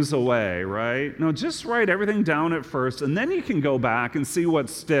things away, right? No, just write everything down at first, and then you can go back and see what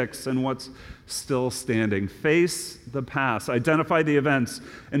sticks and what's still standing. Face the past. Identify the events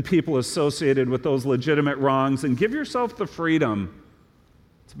and people associated with those legitimate wrongs, and give yourself the freedom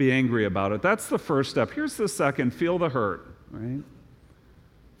to be angry about it. That's the first step. Here's the second. Feel the hurt, right?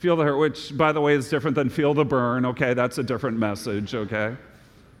 Feel the hurt, which, by the way, is different than feel the burn. Okay, that's a different message, okay?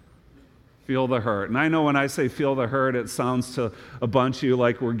 Feel the hurt. And I know when I say feel the hurt, it sounds to a bunch of you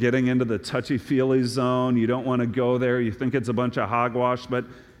like we're getting into the touchy-feely zone. You don't want to go there. You think it's a bunch of hogwash, but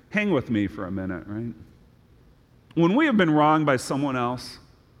hang with me for a minute, right? When we have been wronged by someone else,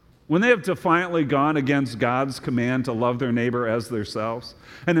 when they have defiantly gone against God's command to love their neighbor as themselves,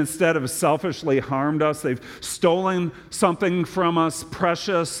 and instead of selfishly harmed us, they've stolen something from us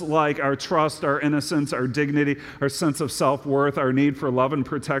precious like our trust, our innocence, our dignity, our sense of self-worth, our need for love and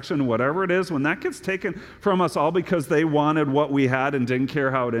protection, whatever it is, when that gets taken from us all because they wanted what we had and didn't care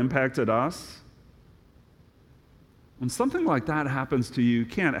how it impacted us, when something like that happens to you, you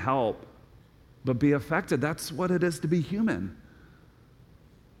can't help but be affected. That's what it is to be human.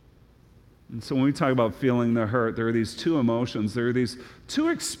 And so when we talk about feeling the hurt, there are these two emotions, there are these two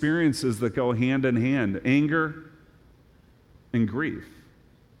experiences that go hand in hand, anger and grief.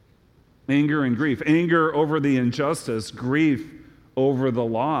 Anger and grief. Anger over the injustice, grief over the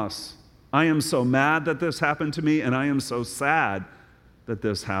loss. I am so mad that this happened to me, and I am so sad that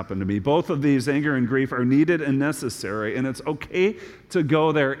this happened to me. Both of these, anger and grief, are needed and necessary, and it's okay to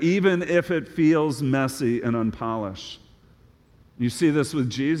go there, even if it feels messy and unpolished. You see this with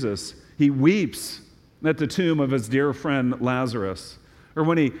Jesus. He weeps at the tomb of his dear friend Lazarus. Or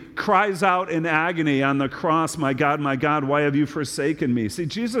when he cries out in agony on the cross, my God, why have you forsaken me?" See,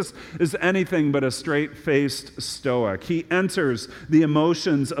 Jesus is anything but a straight-faced stoic. He enters the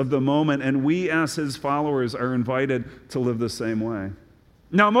emotions of the moment, and we as his followers are invited to live the same way.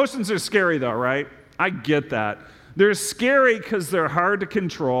 Now, emotions are scary though, right? I get that. They're scary because they're hard to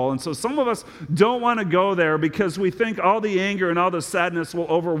control, and so some of us don't want to go there because we think all the anger and all the sadness will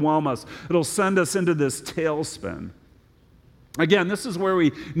overwhelm us. It'll send us into this tailspin. Again, this is where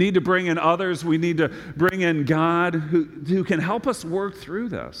we need to bring in others. We need to bring in God who can help us work through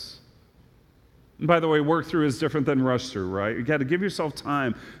this. And by the way, work through is different than rush through, right? You've got to give yourself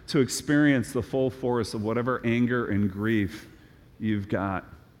time to experience the full force of whatever anger and grief you've got.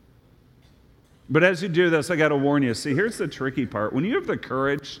 But as you do this, I got to warn you. See, here's the tricky part. When you have the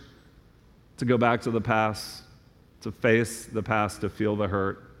courage to go back to the past, to face the past, to feel the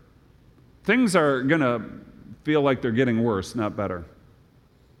hurt, things are going to feel like they're getting worse, not better.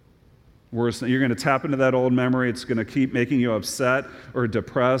 Worse. You're going to tap into that old memory. It's going to keep making you upset or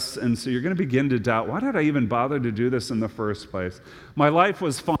depressed. And so you're going to begin to doubt, why did I even bother to do this in the first place? My life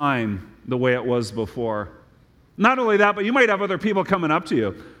was fine the way it was before. Not only that, but you might have other people coming up to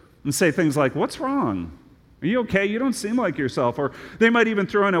you and say things like, "What's wrong? Are you okay? You don't seem like yourself." Or they might even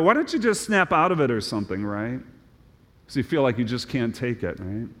throw in a, "Why don't you just snap out of it," or something, right? Because you feel like you just can't take it,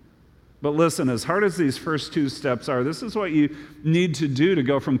 right? But listen, as hard as these first two steps are, this is what you need to do to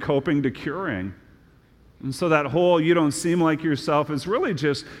go from coping to curing. And so that whole "you don't seem like yourself" is really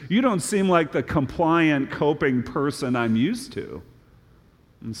just, you don't seem like the compliant, coping person I'm used to.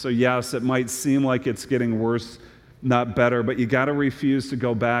 And so yes, it might seem like it's getting worse, not better, but you got to refuse to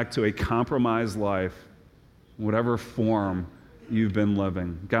go back to a compromised life, whatever form you've been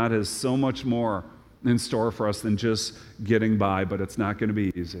living. God has so much more in store for us than just getting by, but it's not going to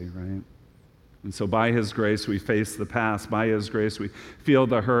be easy, right? And so by his grace, we face the past. By his grace, we feel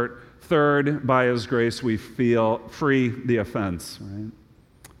the hurt. Third, by his grace, we feel free the offense, right?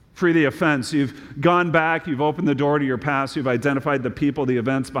 Free the offense. You've gone back, you've opened the door to your past, you've identified the people, the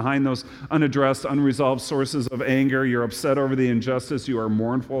events behind those unaddressed, unresolved sources of anger. You're upset over the injustice, you are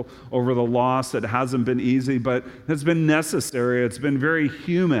mournful over the loss. It hasn't been easy, but it's been necessary. It's been very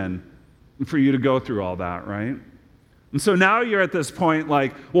human for you to go through all that, right? And so now you're at this point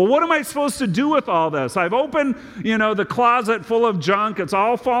like, well, what am I supposed to do with all this? I've opened, the closet full of junk. It's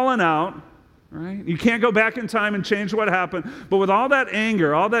all fallen out, right? You can't go back in time and change what happened. But with all that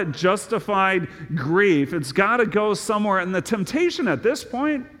anger, all that justified grief, it's got to go somewhere. And the temptation at this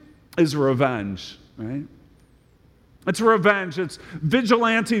point is revenge, right? It's revenge. It's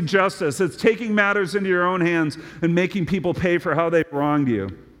vigilante justice. It's taking matters into your own hands and making people pay for how they wronged you.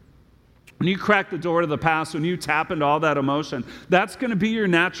 When you crack the door to the past, when you tap into all that emotion, that's going to be your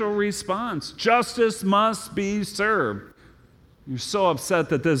natural response. Justice must be served. You're so upset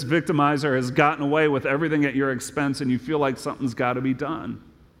that this victimizer has gotten away with everything at your expense, and you feel like something's got to be done.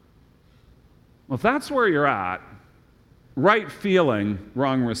 Well, if that's where you're at, right feeling,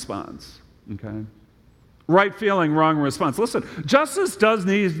 wrong response, okay? Right feeling, wrong response. Listen, justice does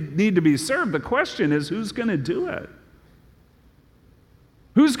need to be served. The question is, who's going to do it?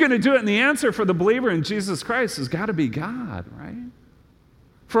 Who's going to do it? And the answer for the believer in Jesus Christ has got to be God, right?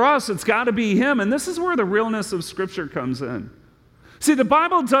 For us, it's got to be him. And this is where the realness of Scripture comes in. See, the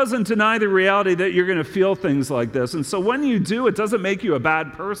Bible doesn't deny the reality that you're going to feel things like this. And so when you do, it doesn't make you a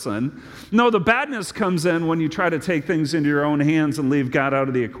bad person. No, the badness comes in when you try to take things into your own hands and leave God out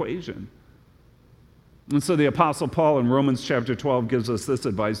of the equation. And so the Apostle Paul in Romans chapter 12 gives us this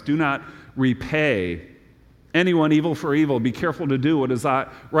advice: do not repay anyone evil for evil. Be careful to do what is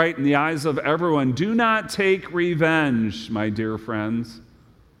right in the eyes of everyone. Do not take revenge, my dear friends,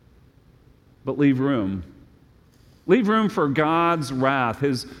 but leave room. Leave room for God's wrath,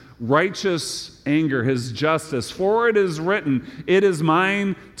 his righteous anger, his justice. For it is written, "It is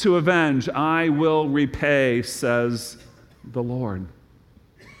mine to avenge. I will repay," says the Lord.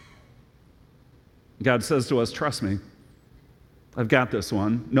 God says to us, trust me. I've got this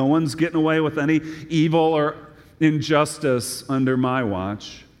one. No one's getting away with any evil or injustice under my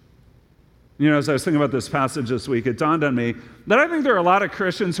watch. As I was thinking about this passage this week, it dawned on me that I think there are a lot of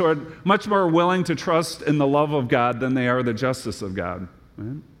Christians who are much more willing to trust in the love of God than they are the justice of God.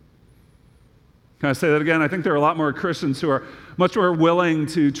 Right? Can I say that again? I think there are a lot more Christians who are much more willing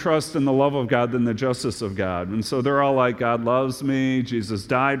to trust in the love of God than the justice of God. And so they're all like, God loves me, Jesus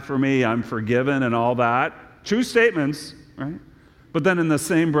died for me, I'm forgiven, and all that. True statements, right? But then in the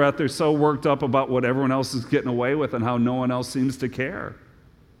same breath, they're so worked up about what everyone else is getting away with and how no one else seems to care.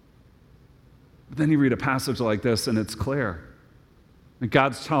 But then you read a passage like this and it's clear. And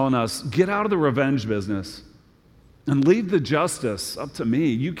God's telling us, get out of the revenge business. And leave the justice up to me.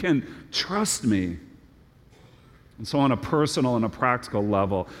 You can trust me. And so on a personal and a practical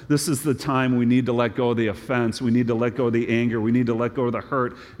level, this is the time we need to let go of the offense. We need to let go of the anger. We need to let go of the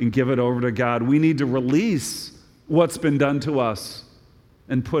hurt and give it over to God. We need to release what's been done to us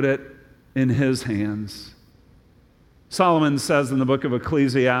and put it in His hands. Solomon says in the book of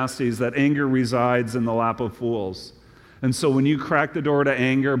Ecclesiastes that anger resides in the lap of fools. And so when you crack the door to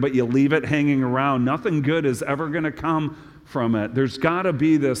anger, but you leave it hanging around, nothing good is ever going to come from it. There's got to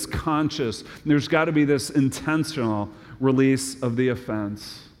be this conscious, there's got to be this intentional release of the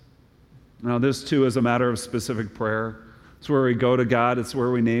offense. Now, this too is a matter of specific prayer. It's where we go to God. It's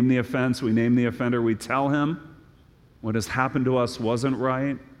where we name the offense. We name the offender. We tell him what has happened to us wasn't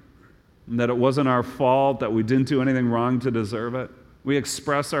right, and that it wasn't our fault, that we didn't do anything wrong to deserve it. We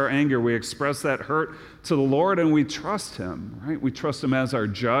express our anger. We express that hurt to the Lord, and we trust Him, right? We trust Him as our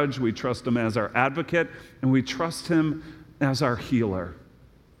judge. We trust Him as our advocate, and we trust Him as our healer.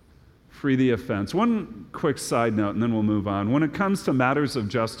 Free the offense. One quick side note, and then we'll move on. When it comes to matters of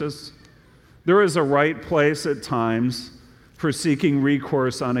justice, there is a right place at times for seeking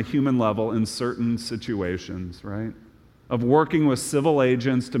recourse on a human level in certain situations, right? Of working with civil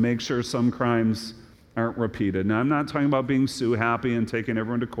agents to make sure some crimes aren't repeated. Now, I'm not talking about being sue happy and taking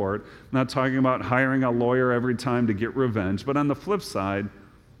everyone to court. I'm not talking about hiring a lawyer every time to get revenge. But on the flip side,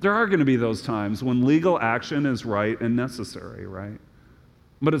 there are going to be those times when legal action is right and necessary, right?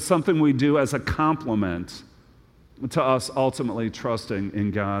 But it's something we do as a complement to us ultimately trusting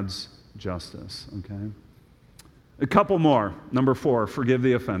in God's justice, okay? A couple more. Number 4, forgive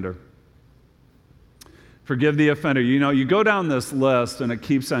the offender. Forgive the offender. You know, you go down this list and it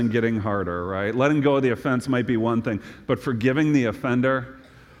keeps on getting harder, right? Letting go of the offense might be one thing, but forgiving the offender,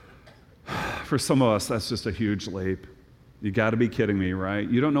 for some of us, that's just a huge leap. You got to be kidding me, right?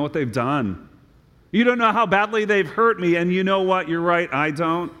 You don't know what they've done. You don't know how badly they've hurt me, and you know what? You're right, I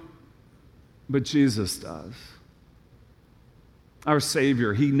don't. But Jesus does. Our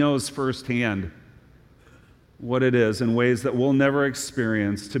Savior, He knows firsthand what it is in ways that we'll never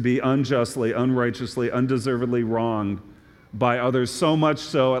experience to be unjustly, unrighteously, undeservedly wronged by others, so much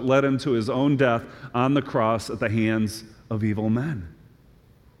so it led Him to His own death on the cross at the hands of evil men.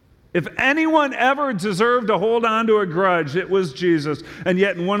 If anyone ever deserved to hold on to a grudge, it was Jesus. And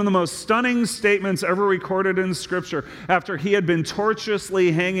yet in one of the most stunning statements ever recorded in Scripture, after He had been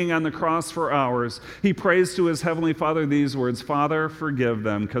tortuously hanging on the cross for hours, He prays to His Heavenly Father these words, "Father, forgive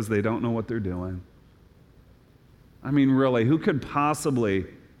them because they don't know what they're doing." I mean, really, who could possibly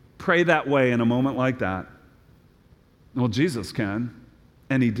pray that way in a moment like that? Well, Jesus can,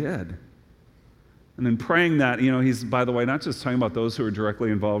 and He did. And in praying that, you know, He's, by the way, not just talking about those who are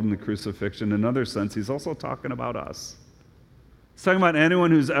directly involved in the crucifixion. In another sense, He's also talking about us. He's talking about anyone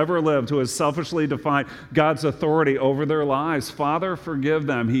who's ever lived who has selfishly defied God's authority over their lives. Father, forgive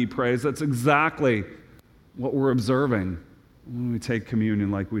them, He prays. That's exactly what we're observing when we take communion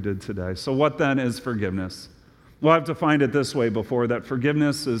like we did today. So what then is forgiveness? Well, I've defined it this way before, that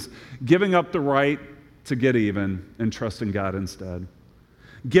forgiveness is giving up the right to get even and trusting God instead.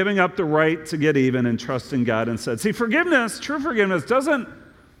 Giving up the right to get even and trusting God instead. See, forgiveness, true forgiveness, doesn't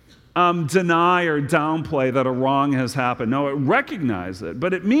deny or downplay that a wrong has happened. No, it recognizes it,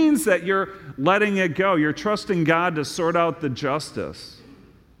 but it means that you're letting it go. You're trusting God to sort out the justice.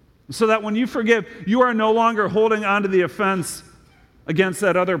 So that when you forgive, you are no longer holding on to the offense against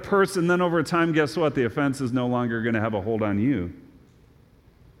that other person. Then over time, guess what? The offense is no longer going to have a hold on you.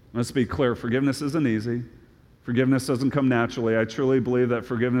 Let's be clear, forgiveness isn't easy. Forgiveness doesn't come naturally. I truly believe that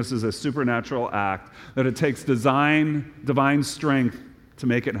forgiveness is a supernatural act, that it takes divine strength to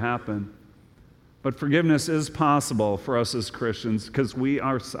make it happen. But forgiveness is possible for us as Christians because we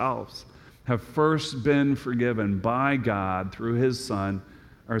ourselves have first been forgiven by God through His Son,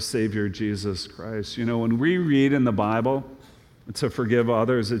 our Savior, Jesus Christ. You know, when we read in the Bible to forgive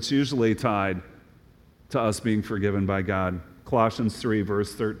others, it's usually tied to us being forgiven by God. Colossians 3,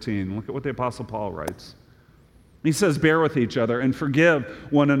 verse 13. Look at what the Apostle Paul writes. He says, "Bear with each other and forgive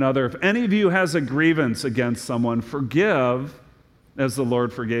one another. If any of you has a grievance against someone, forgive as the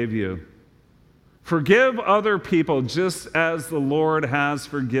Lord forgave you." Forgive other people just as the Lord has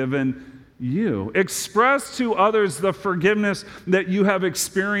forgiven you. Express to others the forgiveness that you have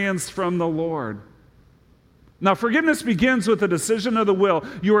experienced from the Lord. Now, forgiveness begins with a decision of the will.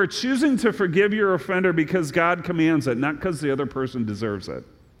 You are choosing to forgive your offender because God commands it, not because the other person deserves it,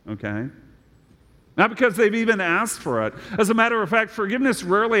 okay? Not because they've even asked for it. As a matter of fact, forgiveness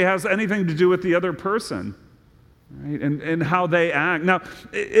rarely has anything to do with the other person, right? And how they act. Now,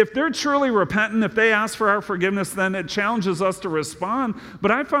 if they're truly repentant, if they ask for our forgiveness, then it challenges us to respond.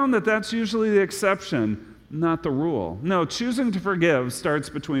 But I found that that's usually the exception not the rule. No, choosing to forgive starts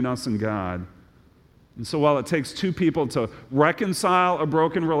between us and God. And so while it takes two people to reconcile a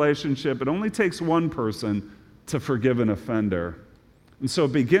broken relationship, it only takes one person to forgive an offender. And so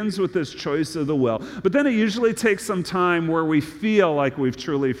it begins with this choice of the will. But then it usually takes some time where we feel like we've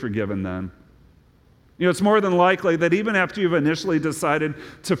truly forgiven them. It's more than likely that even after you've initially decided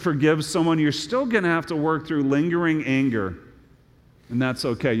to forgive someone, you're still going to have to work through lingering anger. And that's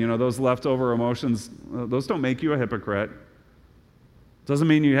okay. Those leftover emotions, those don't make you a hypocrite. Doesn't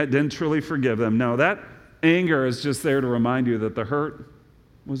mean you didn't truly forgive them. No, that anger is just there to remind you that the hurt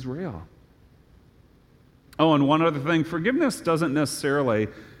was real. Oh, and one other thing, forgiveness doesn't necessarily,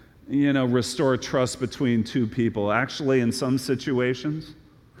 restore trust between two people. Actually, in some situations,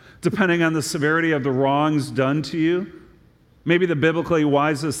 depending on the severity of the wrongs done to you, maybe the biblically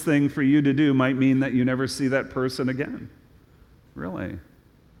wisest thing for you to do might mean that you never see that person again. Really.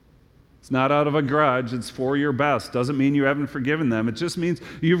 It's not out of a grudge, it's for your best. Doesn't mean you haven't forgiven them. It just means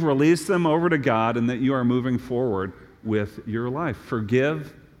you've released them over to God and that you are moving forward with your life.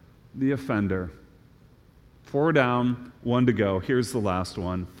 Forgive the offender. 4 down, 1 to go. Here's the last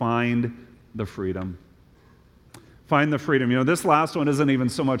one. Find the freedom. Find the freedom. This last one isn't even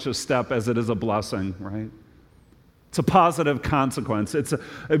so much a step as it is a blessing, right? It's a positive consequence. It's an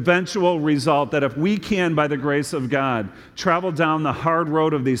eventual result that if we can, by the grace of God, travel down the hard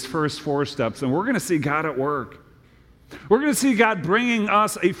road of these first 4 steps, and we're going to see God at work. We're going to see God bringing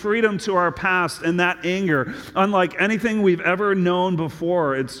us a freedom to our past and that anger, unlike anything we've ever known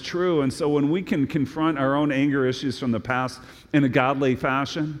before. It's true. And so when we can confront our own anger issues from the past in a godly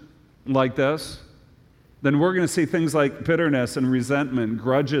fashion like this, then we're going to see things like bitterness and resentment,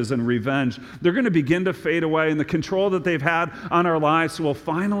 grudges and revenge. They're going to begin to fade away, and the control that they've had on our lives will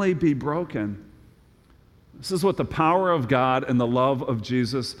finally be broken. This is what the power of God and the love of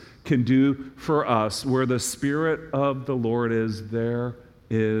Jesus can do for us. Where the Spirit of the Lord is, there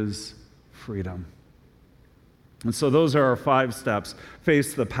is freedom. And so those are our 5 steps.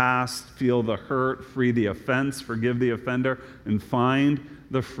 Face the past, feel the hurt, free the offense, forgive the offender, and find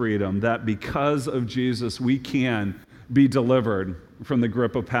the freedom that because of Jesus, we can be delivered from the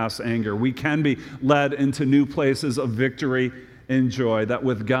grip of past anger. We can be led into new places of victory and joy, that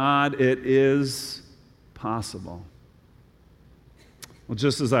with God it is possible. Well,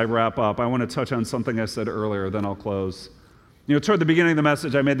 just as I wrap up, I want to touch on something I said earlier, then I'll close. Toward the beginning of the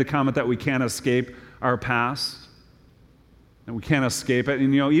message, I made the comment that we can't escape our past. And we can't escape it.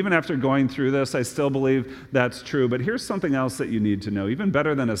 And even after going through this, I still believe that's true. But here's something else that you need to know. Even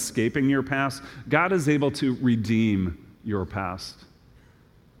better than escaping your past, God is able to redeem your past.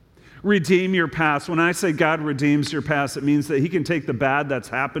 Redeem your past. When I say God redeems your past, it means that He can take the bad that's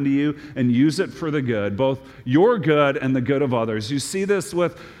happened to you and use it for the good, both your good and the good of others. You see this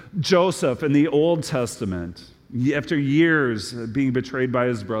with Joseph in the Old Testament, after years being betrayed by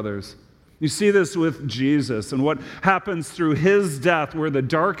his brothers. You see this with Jesus and what happens through His death, where the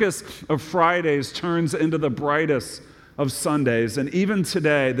darkest of Fridays turns into the brightest of Sundays. And even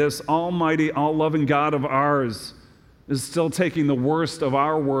today, this almighty, all-loving God of ours is still taking the worst of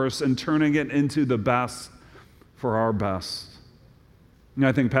our worst and turning it into the best for our best. And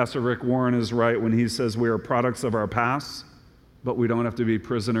I think Pastor Rick Warren is right when he says we are products of our past, but we don't have to be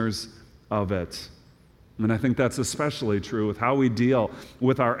prisoners of it. And I think that's especially true with how we deal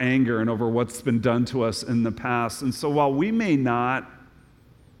with our anger and over what's been done to us in the past. And so while we may not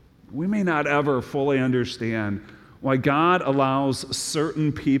ever fully understand why God allows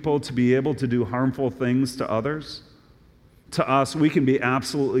certain people to be able to do harmful things to others, to us, we can be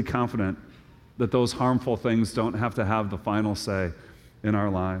absolutely confident that those harmful things don't have to have the final say in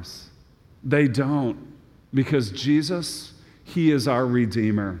our lives. They don't, because Jesus, He is our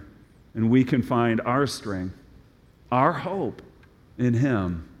Redeemer. And we can find our strength, our hope in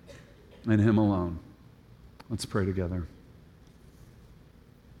Him and Him alone. Let's pray together.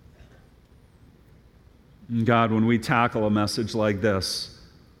 God, when we tackle a message like this,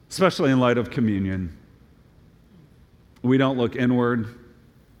 especially in light of communion, we don't look inward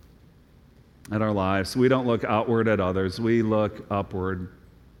at our lives. We don't look outward at others. We look upward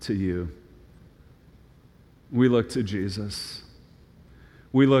to You. We look to Jesus.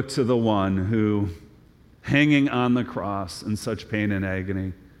 We look to the one who, hanging on the cross in such pain and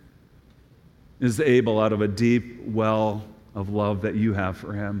agony, is able, out of a deep well of love that You have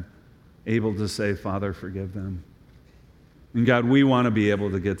for him, able to say, Father, forgive them. And God, we want to be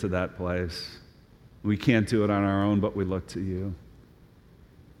able to get to that place. We can't do it on our own, but we look to You.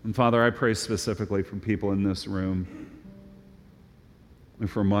 And Father, I pray specifically for people in this room who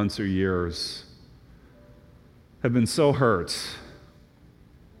for months or years have been so hurt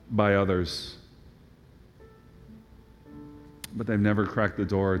by others, but they've never cracked the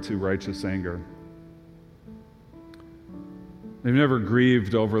door to righteous anger. They've never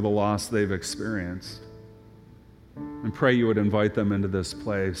grieved over the loss they've experienced. And pray you would invite them into this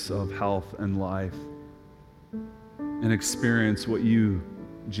place of health and life and experience what you,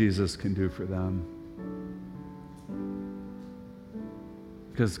 Jesus, can do for them.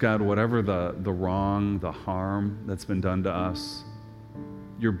 Because God, whatever the wrong, the harm that's been done to us,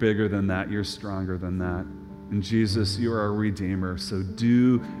 you're bigger than that, you're stronger than that. And Jesus, you are our Redeemer, so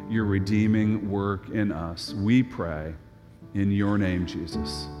do your redeeming work in us. We pray in your name,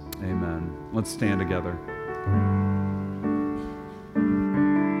 Jesus. Amen. Let's stand together. I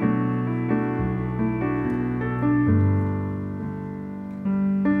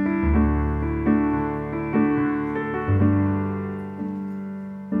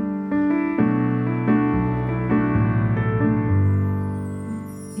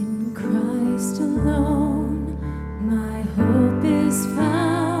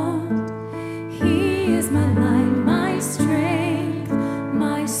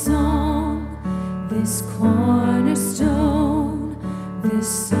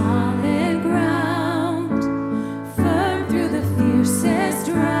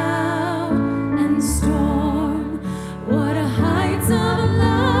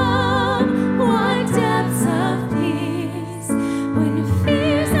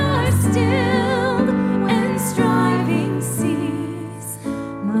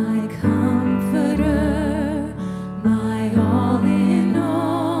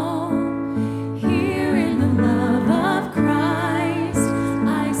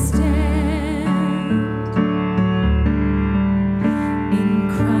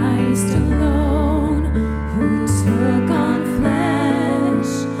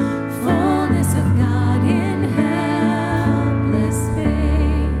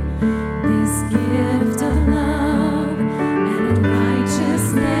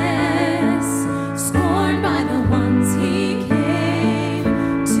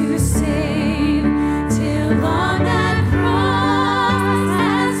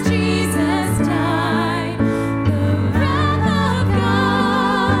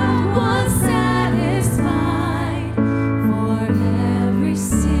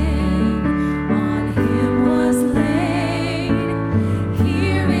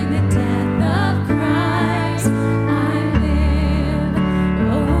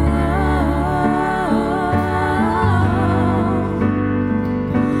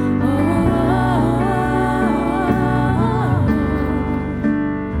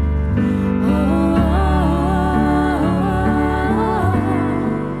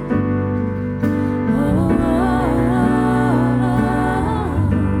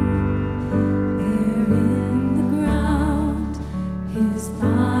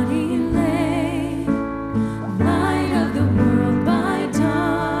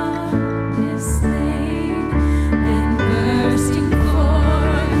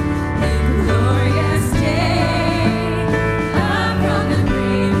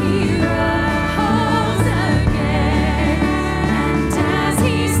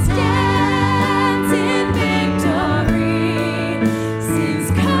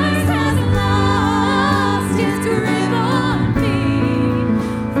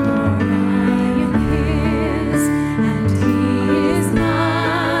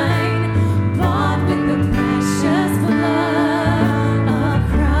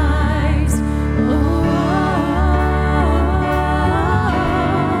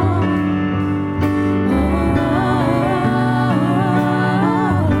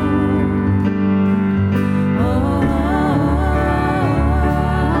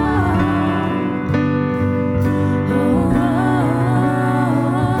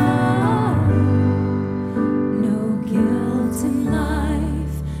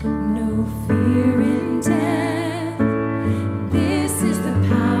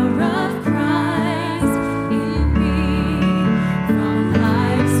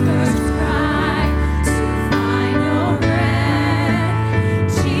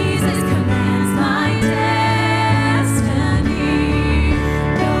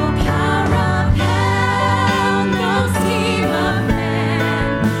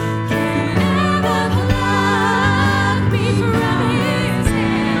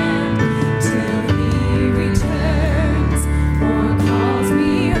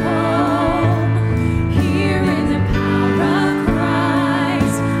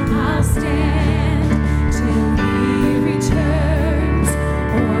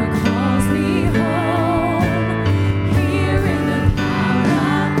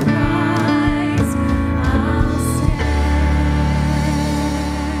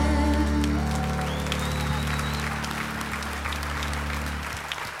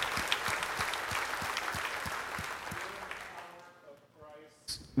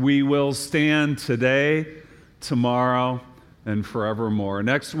we will stand today, tomorrow, and forevermore.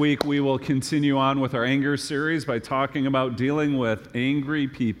 Next week, we will continue on with our anger series by talking about dealing with angry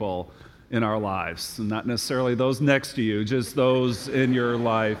people in our lives. Not necessarily those next to you, just those in your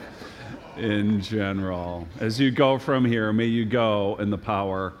life in general. As you go from here, may you go in the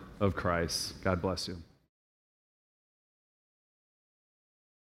power of Christ. God bless you.